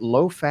vegan,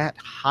 low-fat,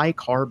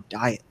 high-carb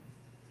diet?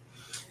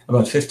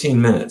 About 15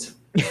 minutes.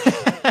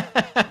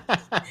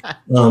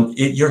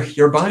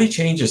 Your body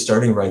changes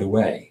starting right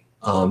away.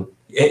 And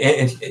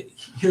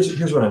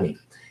here's what I mean.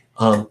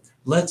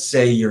 Let's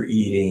say you're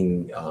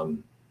eating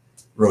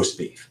roast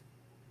beef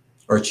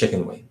or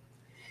chicken wing.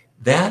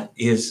 That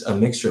is a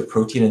mixture of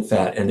protein and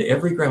fat, and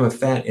every gram of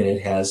fat in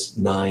it has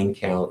 9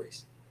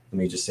 calories. Let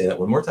me just say that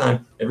one more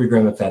time. Every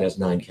gram of fat has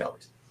 9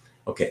 calories.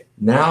 Okay,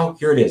 now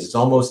here it is. It's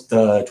almost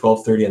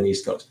 12:30 on the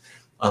East Coast.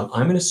 I'm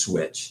going to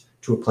switch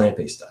to a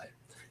plant-based diet.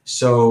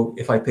 So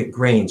if I pick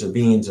grains or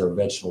beans or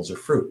vegetables or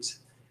fruits,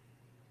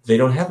 they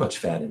don't have much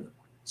fat in them.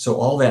 So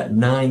all that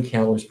 9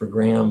 calories per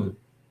gram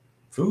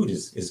food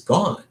is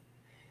gone.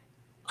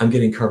 I'm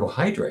getting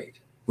carbohydrate,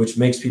 which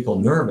makes people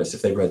nervous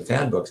if they've read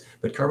fad books,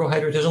 but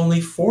carbohydrate has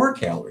only 4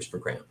 calories per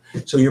gram.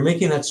 So you're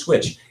making that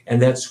switch,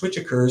 and that switch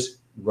occurs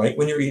right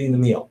when you're eating the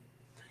meal.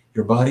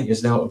 Your body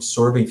is now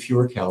absorbing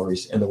fewer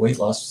calories, and the weight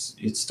loss,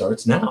 it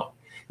starts now.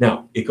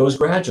 Now, it goes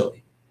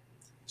gradually.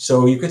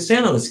 So you could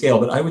stand on the scale,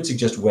 but I would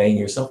suggest weighing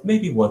yourself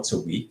maybe once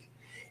a week.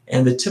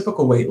 And the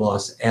typical weight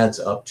loss adds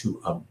up to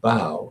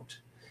about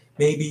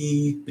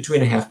maybe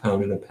between a half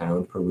pound and a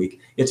pound per week.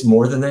 It's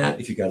more than that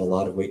if you've got a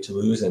lot of weight to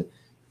lose. And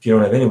if you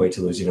don't have any weight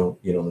to lose, you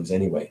don't lose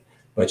any weight.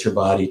 But your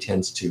body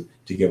tends to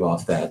give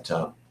off that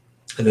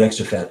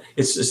extra fat.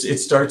 It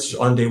starts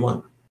on day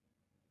one.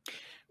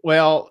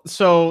 Well,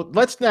 so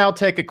let's now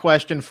take a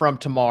question from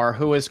Tamar,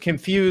 who is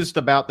confused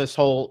about this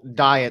whole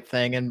diet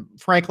thing. And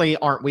frankly,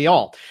 aren't we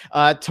all?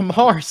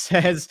 Tamar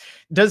says,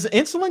 does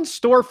insulin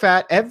store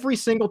fat every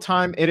single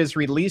time it is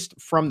released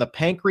from the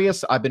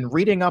pancreas? I've been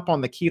reading up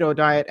on the keto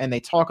diet, and they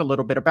talk a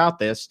little bit about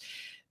this.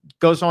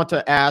 Goes on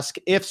to ask,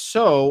 if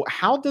so,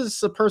 how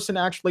does a person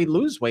actually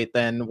lose weight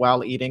then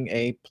while eating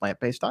a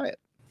plant-based diet?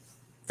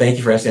 Thank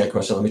you for asking that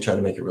question. Let me try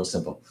to make it real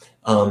simple.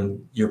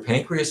 Your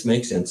pancreas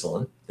makes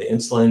insulin. The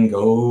insulin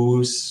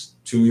goes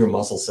to your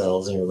muscle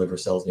cells and your liver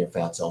cells and your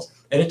fat cells.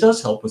 And it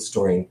does help with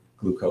storing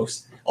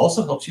glucose.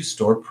 Also helps you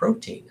store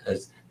protein.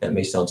 That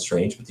may sound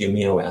strange, but the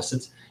amino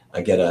acids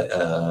get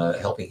a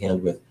helping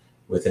hand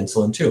with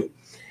insulin too.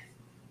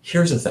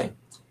 Here's the thing.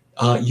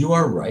 You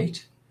are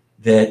right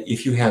that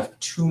if you have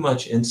too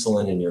much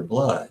insulin in your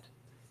blood,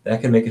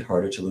 that can make it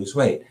harder to lose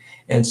weight.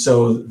 And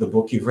so the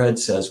book you've read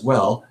says,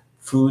 well,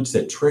 foods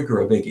that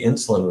trigger a big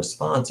insulin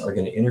response are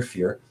going to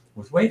interfere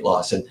with weight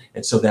loss. And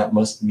so that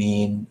must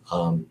mean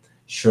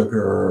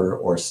sugar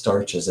or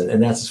starches.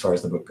 And that's as far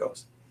as the book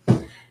goes.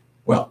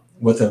 Well,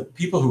 what the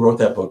people who wrote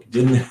that book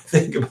didn't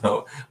think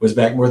about was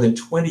back more than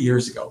 20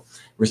 years ago.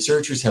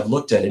 Researchers have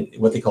looked at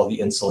what they call the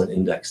insulin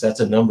index.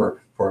 That's a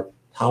number for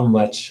how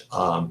much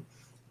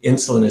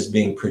insulin is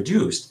being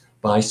produced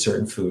by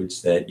certain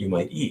foods that you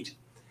might eat.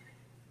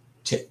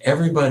 To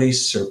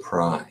everybody's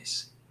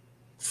surprise,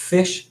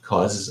 fish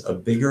causes a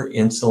bigger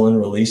insulin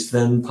release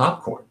than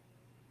popcorn.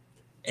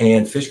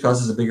 And fish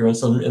causes a bigger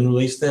insulin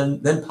release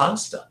than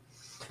pasta.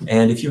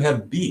 And if you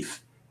have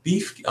beef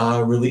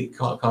really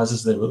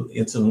causes the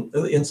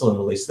insulin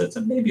release that's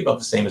maybe about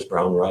the same as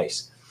brown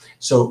rice.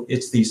 So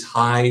it's these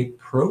high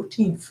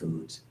protein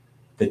foods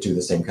that do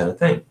the same kind of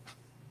thing.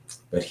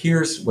 But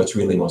here's what's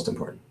really most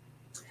important.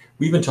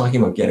 We've been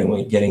talking about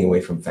getting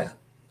away from fat.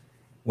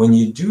 When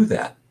you do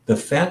that, the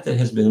fat that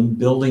has been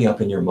building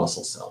up in your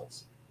muscle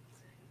cells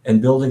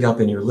and building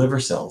up in your liver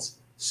cells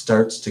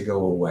starts to go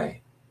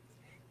away.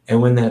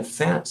 And when that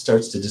fat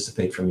starts to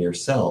dissipate from your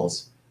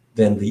cells,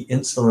 then the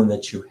insulin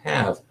that you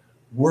have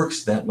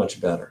works that much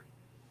better.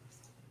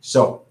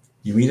 So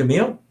you eat a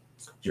meal,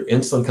 your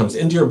insulin comes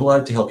into your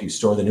blood to help you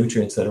store the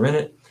nutrients that are in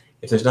it.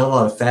 If there's not a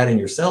lot of fat in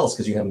your cells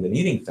because you haven't been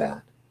eating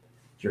fat,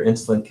 your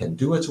insulin can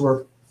do its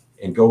work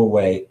and go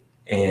away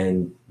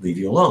and leave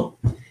you alone.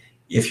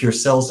 If your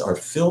cells are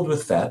filled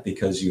with fat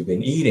because you've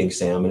been eating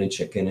salmon and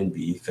chicken and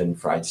beef and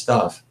fried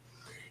stuff,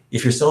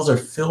 if your cells are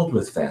filled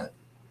with fat,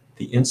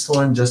 the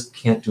insulin just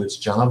can't do its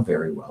job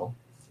very well.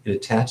 It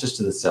attaches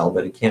to the cell,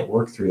 but it can't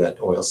work through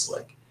that oil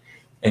slick.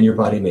 And your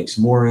body makes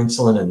more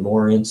insulin and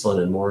more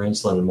insulin and more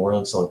insulin and more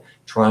insulin,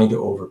 trying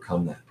to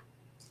overcome that.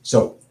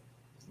 So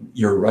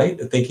you're right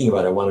thinking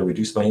about, I want to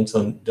reduce my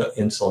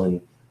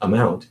insulin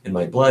amount in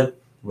my blood.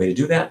 The way to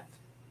do that,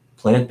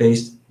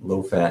 plant-based,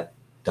 low-fat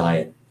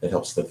diet that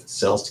helps the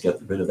cells to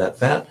get rid of that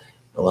fat,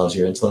 allows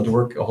your insulin to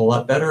work a whole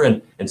lot better,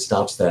 and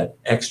stops that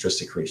extra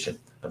secretion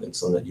of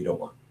insulin that you don't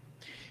want.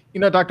 You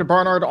know, Dr.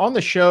 Barnard, on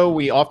the show,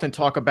 we often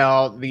talk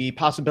about the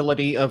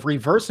possibility of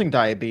reversing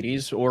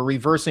diabetes or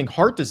reversing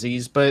heart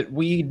disease, but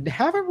we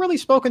haven't really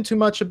spoken too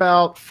much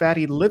about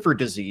fatty liver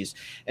disease.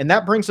 And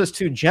that brings us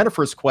to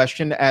Jennifer's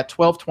question at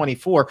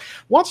 1224.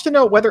 Wants to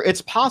know whether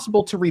it's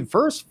possible to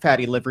reverse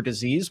fatty liver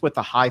disease with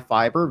a high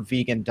fiber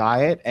vegan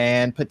diet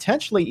and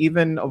potentially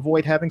even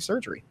avoid having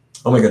surgery.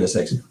 Oh my goodness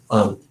sakes.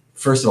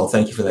 First of all,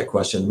 thank you for that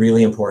question.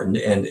 Really important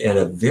and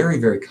a very,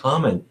 very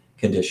common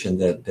condition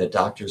that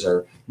doctors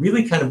are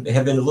really kind of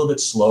have been a little bit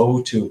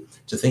slow to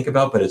think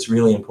about, but it's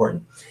really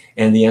important.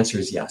 And the answer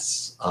is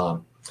yes.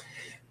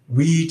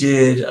 We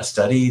did a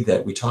study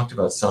that we talked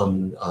about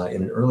some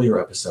in an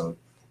earlier episode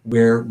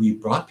where we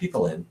brought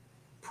people in,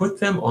 put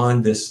them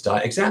on this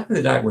diet, exactly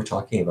the diet we're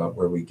talking about,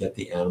 where we get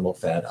the animal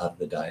fat out of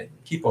the diet,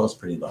 keep oils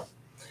pretty low.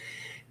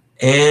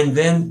 And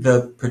then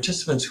the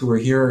participants who were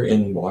here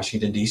in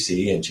Washington,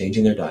 D.C. and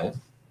changing their diet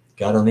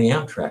got on the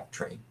Amtrak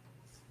train.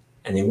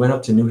 And they went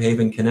up to New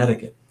Haven,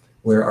 Connecticut,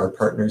 where our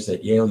partners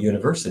at Yale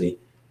University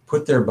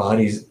put their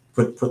bodies,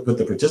 put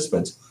the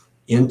participants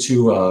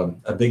into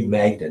a big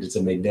magnet. It's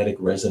a magnetic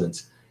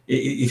resonance.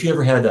 If you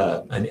ever had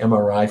an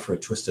MRI for a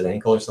twisted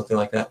ankle or something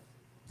like that,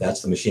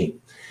 that's the machine.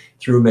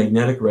 Through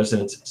magnetic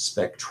resonance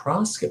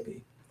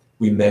spectroscopy,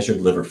 we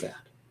measured liver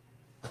fat.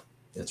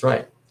 That's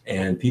right.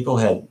 And people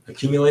had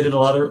accumulated a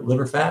lot of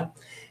liver fat.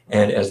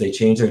 And as they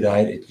change their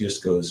diet, it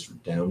just goes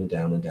down and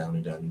down and down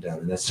and down and down.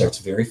 And that starts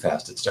very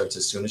fast. It starts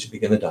as soon as you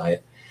begin the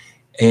diet.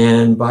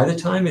 And by the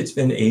time it's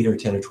been 8 or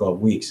 10 or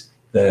 12 weeks,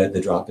 the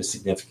drop is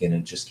significant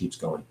and it just keeps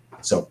going.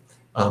 So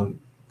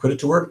put it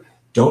to work.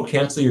 Don't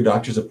cancel your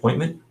doctor's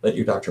appointment. Let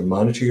your doctor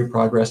monitor your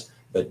progress,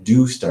 but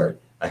do start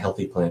a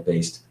healthy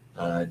plant-based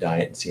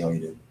diet and see how you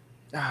do.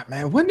 Ah,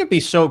 man, wouldn't it be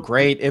so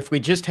great if we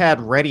just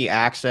had ready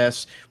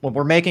access when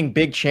we're making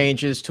big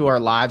changes to our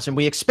lives and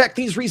we expect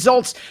these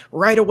results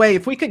right away?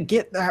 If we could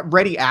get that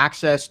ready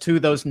access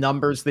to those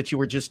numbers that you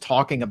were just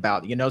talking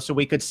about, you know, so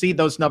we could see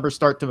those numbers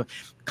start to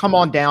come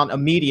on down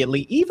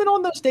immediately, even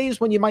on those days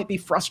when you might be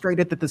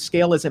frustrated that the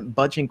scale isn't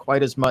budging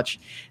quite as much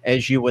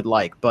as you would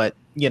like. But,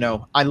 you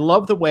know, I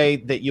love the way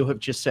that you have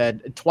just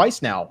said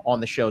twice now on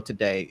the show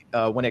today,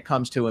 when it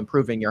comes to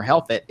improving your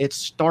health, that it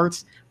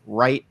starts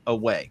right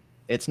away.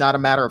 It's not a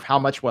matter of how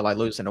much will I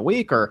lose in a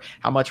week or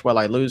how much will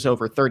I lose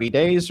over 30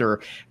 days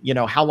or, you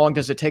know, how long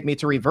does it take me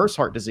to reverse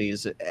heart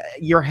disease?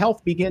 Your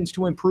health begins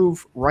to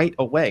improve right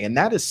away. And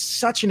that is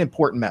such an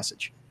important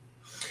message.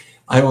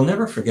 I will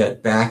never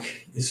forget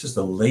this was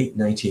the late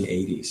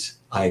 1980s.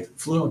 I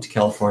flew out to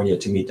California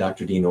to meet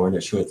Dr. Dean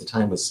Ornish, who at the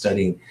time was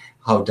studying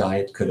how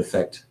diet could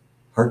affect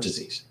heart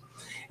disease.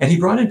 And he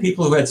brought in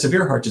people who had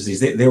severe heart disease.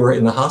 They were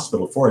in the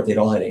hospital for it. They'd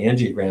all had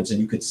angiograms, and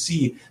you could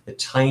see the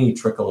tiny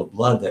trickle of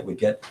blood that would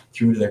get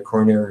through to their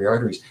coronary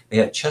arteries. They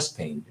had chest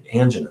pain,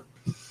 angina.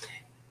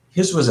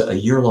 His was a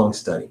year-long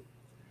study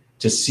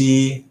to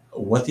see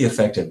what the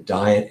effect of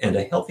diet and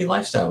a healthy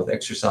lifestyle with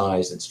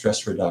exercise and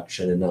stress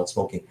reduction and not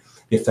smoking,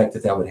 the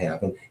effect that would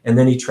have. And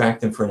then he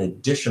tracked them for an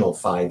additional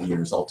 5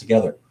 years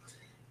altogether.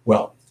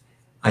 Well,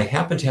 I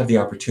happened to have the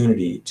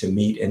opportunity to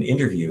meet and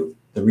interview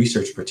the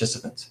research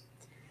participants.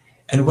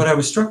 And what I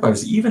was struck by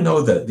was even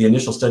though the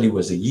initial study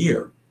was a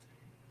year,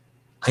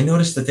 I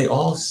noticed that they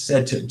all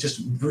said, to just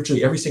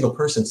virtually every single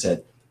person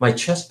said, my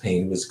chest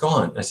pain was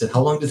gone. I said,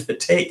 how long did it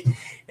take?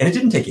 And it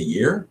didn't take a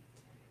year.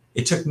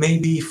 It took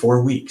maybe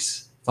 4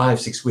 weeks,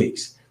 5-6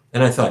 weeks.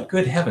 And I thought,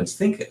 good heavens,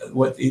 think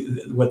what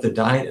the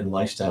diet and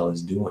lifestyle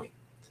is doing,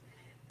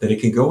 that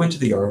it can go into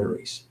the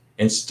arteries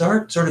and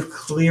start sort of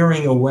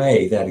clearing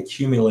away that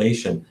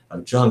accumulation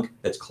of junk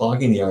that's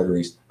clogging the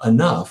arteries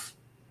enough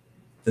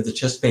that the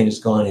chest pain is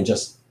gone in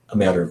just a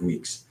matter of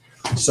weeks.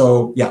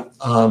 So yeah,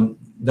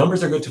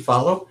 numbers are good to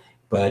follow,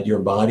 but your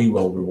body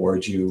will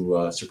reward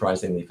you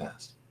surprisingly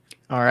fast.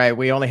 All right,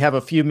 we only have a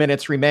few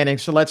minutes remaining,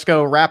 so let's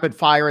go rapid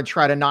fire and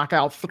try to knock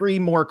out 3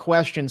 more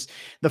questions.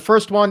 The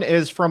first one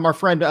is from our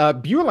friend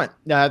Bulent,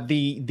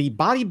 the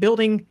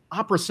bodybuilding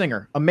opera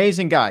singer,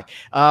 amazing guy.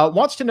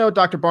 Wants to know,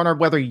 Dr. Barnard,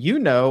 whether you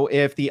know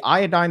if the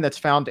iodine that's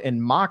found in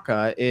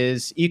maca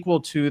is equal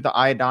to the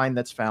iodine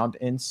that's found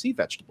in sea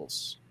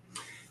vegetables.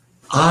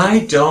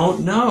 I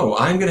don't know.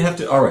 I'm going to have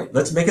to. All right,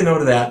 let's make a note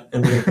of that,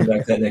 and we're going to come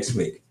back to that next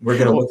week. We're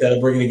going to look at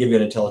it. We're going to give you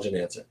an intelligent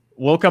answer.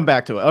 We'll come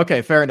back to it.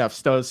 Okay, fair enough.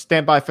 So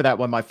stand by for that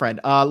one, my friend.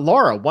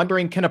 Laura,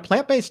 wondering, can a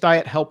plant-based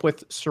diet help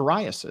with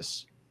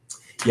psoriasis?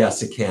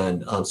 Yes, it can.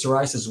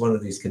 Psoriasis is one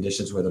of these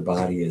conditions where the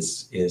body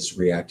is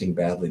reacting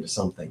badly to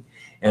something.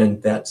 And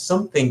that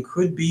something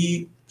could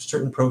be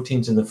certain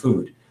proteins in the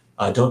food.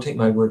 Don't take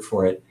my word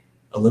for it.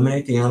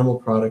 Eliminate the animal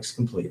products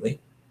completely.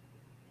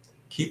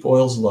 Keep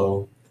oils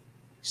low.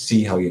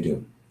 See how you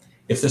do.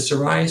 If the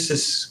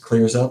psoriasis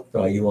clears up,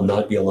 you will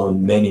not be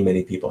alone. Many,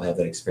 many people have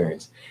that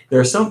experience. There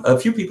are a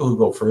few people who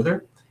go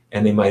further,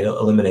 and they might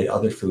eliminate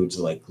other foods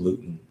like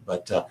gluten.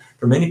 But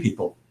for many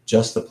people,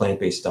 just the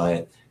plant-based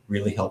diet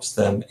really helps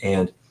them.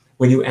 And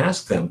when you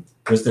ask them,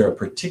 was there a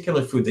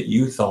particular food that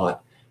you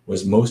thought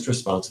was most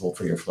responsible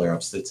for your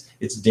flare-ups?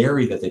 It's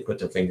dairy that they put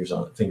their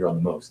finger on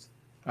the most.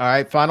 All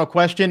right, final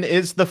question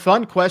is the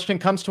fun question.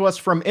 Comes to us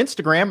from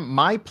Instagram.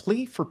 My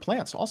Plea for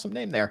Plants, awesome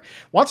name there.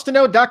 Wants to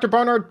know, Dr.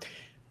 Barnard,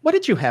 what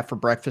did you have for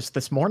breakfast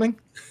this morning?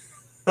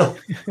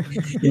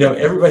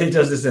 Everybody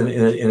does this in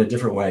a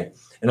different way.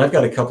 And I've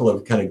got a couple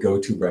of kind of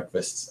go-to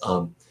breakfasts.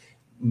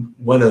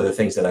 One of the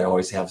things that I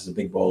always have is a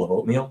big bowl of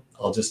oatmeal.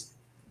 I'll just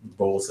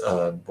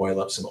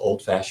boil up some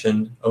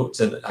old-fashioned oats.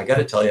 And I got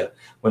to tell you,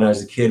 when I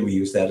was a kid, we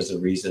used that as a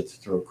reason to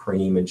throw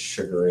cream and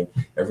sugar and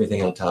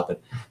everything on top. And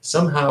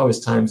somehow, as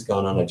time's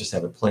gone on, I just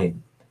have it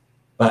plain.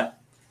 But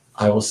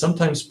I will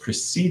sometimes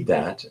precede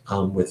that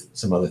with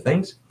some other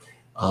things.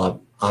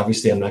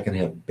 Obviously, I'm not going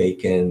to have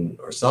bacon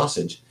or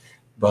sausage,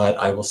 but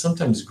I will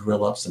sometimes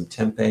grill up some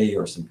tempeh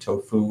or some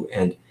tofu,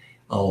 and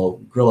I'll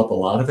grill up a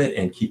lot of it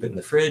and keep it in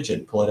the fridge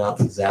and pull it out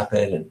and zap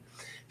it. And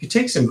if you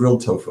take some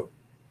grilled tofu,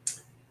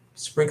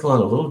 sprinkle on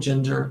a little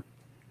ginger,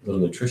 a little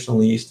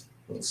nutritional yeast,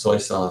 a little soy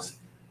sauce,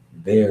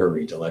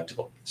 very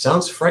delectable.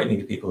 Sounds frightening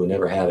to people who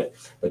never had it,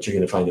 but you're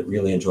going to find it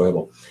really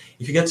enjoyable.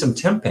 If you get some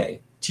tempeh,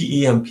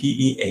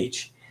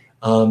 T-E-M-P-E-H,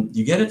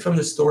 you get it from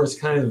the store. It's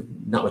kind of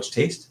not much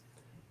taste.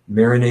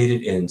 Marinate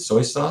it in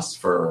soy sauce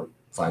for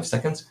 5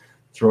 seconds.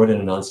 Throw it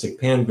in a nonstick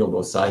pan, grill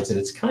both sides, and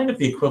it's kind of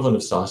the equivalent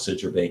of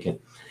sausage or bacon.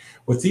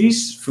 What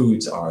these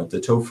foods are,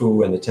 the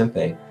tofu and the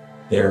tempeh,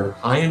 they're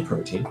high in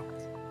protein,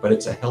 but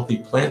it's a healthy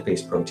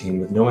plant-based protein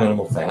with no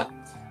animal fat,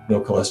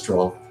 no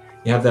cholesterol.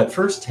 You have that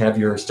first, have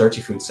your starchy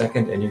food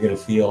second, and you're going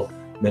to feel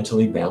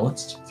mentally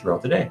balanced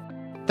throughout the day.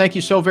 Thank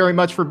you so very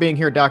much for being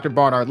here, Dr.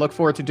 Barnard. Look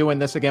forward to doing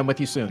this again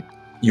with you soon.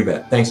 You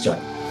bet. Thanks, John.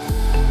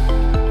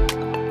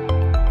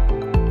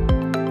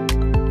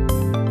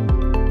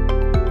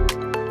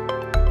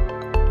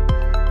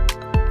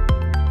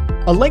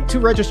 A link to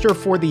register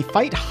for the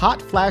Fight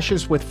Hot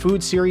Flashes with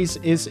Food series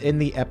is in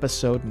the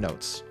episode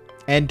notes.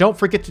 And don't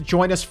forget to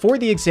join us for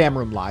the Exam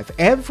Room Live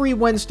every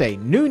Wednesday,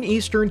 noon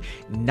Eastern,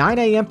 9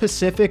 a.m.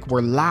 Pacific.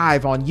 We're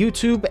live on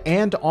YouTube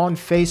and on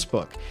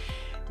Facebook.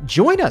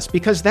 Join us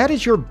because that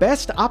is your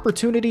best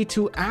opportunity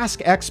to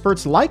ask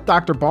experts like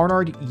Dr.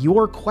 Barnard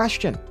your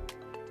question.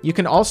 You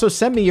can also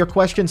send me your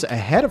questions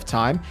ahead of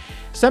time.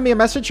 Send me a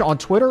message on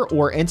Twitter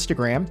or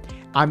Instagram.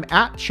 I'm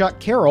at Chuck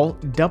Carroll,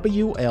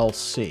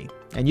 WLC.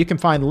 And you can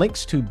find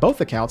links to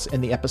both accounts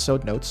in the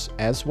episode notes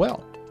as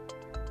well.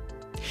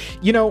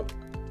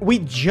 We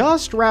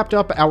just wrapped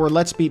up our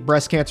Let's Beat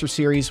Breast Cancer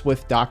series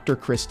with Dr.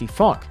 Christy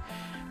Funk.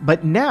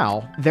 But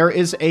now there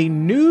is a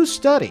new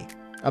study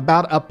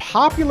about a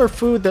popular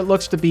food that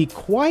looks to be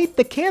quite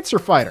the cancer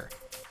fighter.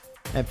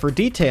 And for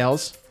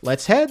details,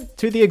 let's head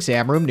to the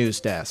Exam Room News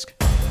Desk.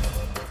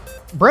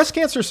 Breast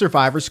cancer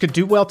survivors could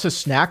do well to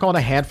snack on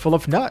a handful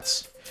of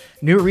nuts.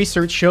 New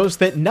research shows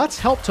that nuts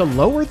help to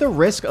lower the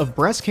risk of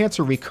breast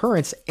cancer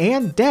recurrence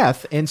and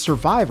death in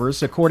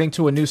survivors, according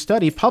to a new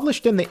study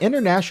published in the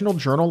International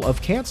Journal of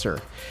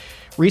Cancer.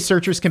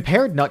 Researchers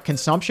compared nut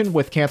consumption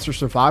with cancer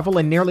survival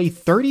in nearly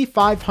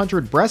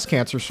 3,500 breast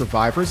cancer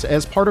survivors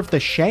as part of the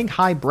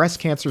Shanghai Breast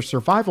Cancer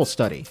Survival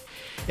Study.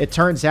 It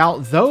turns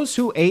out those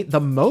who ate the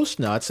most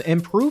nuts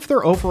improved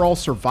their overall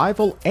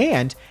survival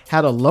and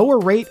had a lower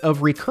rate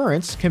of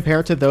recurrence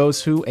compared to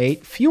those who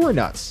ate fewer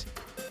nuts.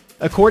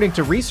 According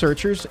to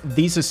researchers,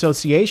 these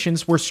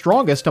associations were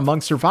strongest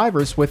among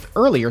survivors with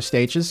earlier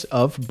stages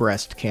of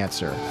breast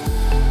cancer.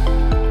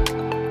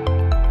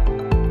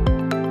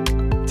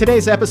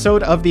 Today's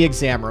episode of The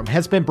Exam Room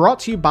has been brought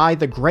to you by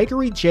the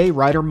Gregory J.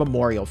 Ryder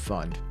Memorial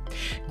Fund.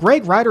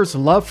 Greg Ryder's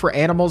love for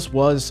animals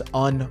was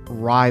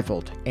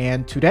unrivaled,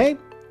 and today,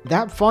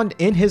 that fund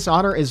in his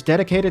honor is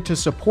dedicated to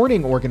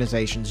supporting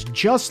organizations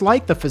just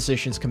like the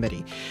Physicians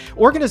Committee,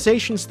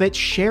 organizations that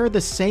share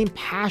the same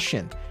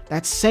passion,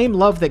 that same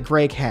love that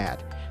Greg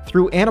had,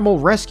 through animal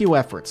rescue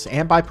efforts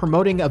and by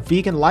promoting a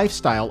vegan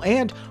lifestyle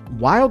and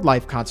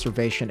wildlife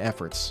conservation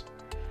efforts.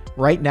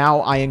 Right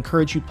now, I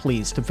encourage you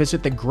please to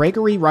visit the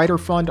Gregory Ryder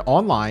Fund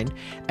online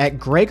at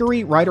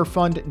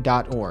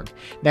gregoryryderfund.org.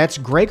 That's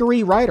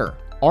Gregory Ryder,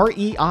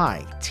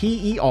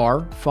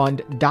 REITER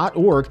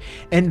fund.org,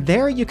 and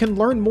there you can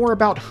learn more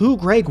about who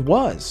Greg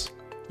was.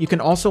 You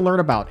can also learn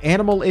about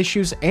animal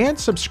issues and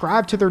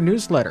subscribe to their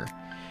newsletter.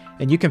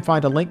 And you can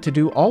find a link to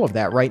do all of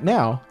that right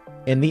now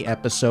in the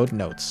episode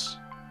notes.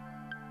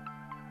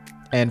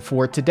 And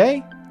for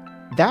today,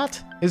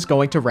 that is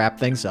going to wrap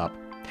things up.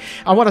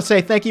 I want to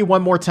say thank you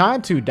one more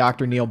time to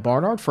Dr. Neal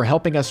Barnard for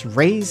helping us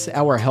raise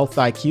our health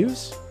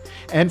IQs.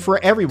 And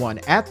for everyone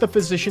at the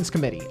Physicians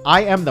Committee,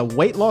 I am the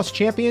weight loss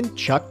champion,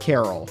 Chuck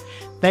Carroll.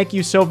 Thank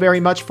you so very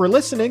much for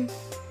listening.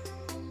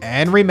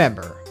 And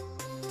remember,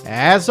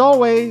 as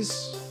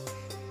always,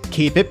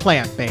 keep it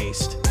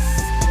plant-based.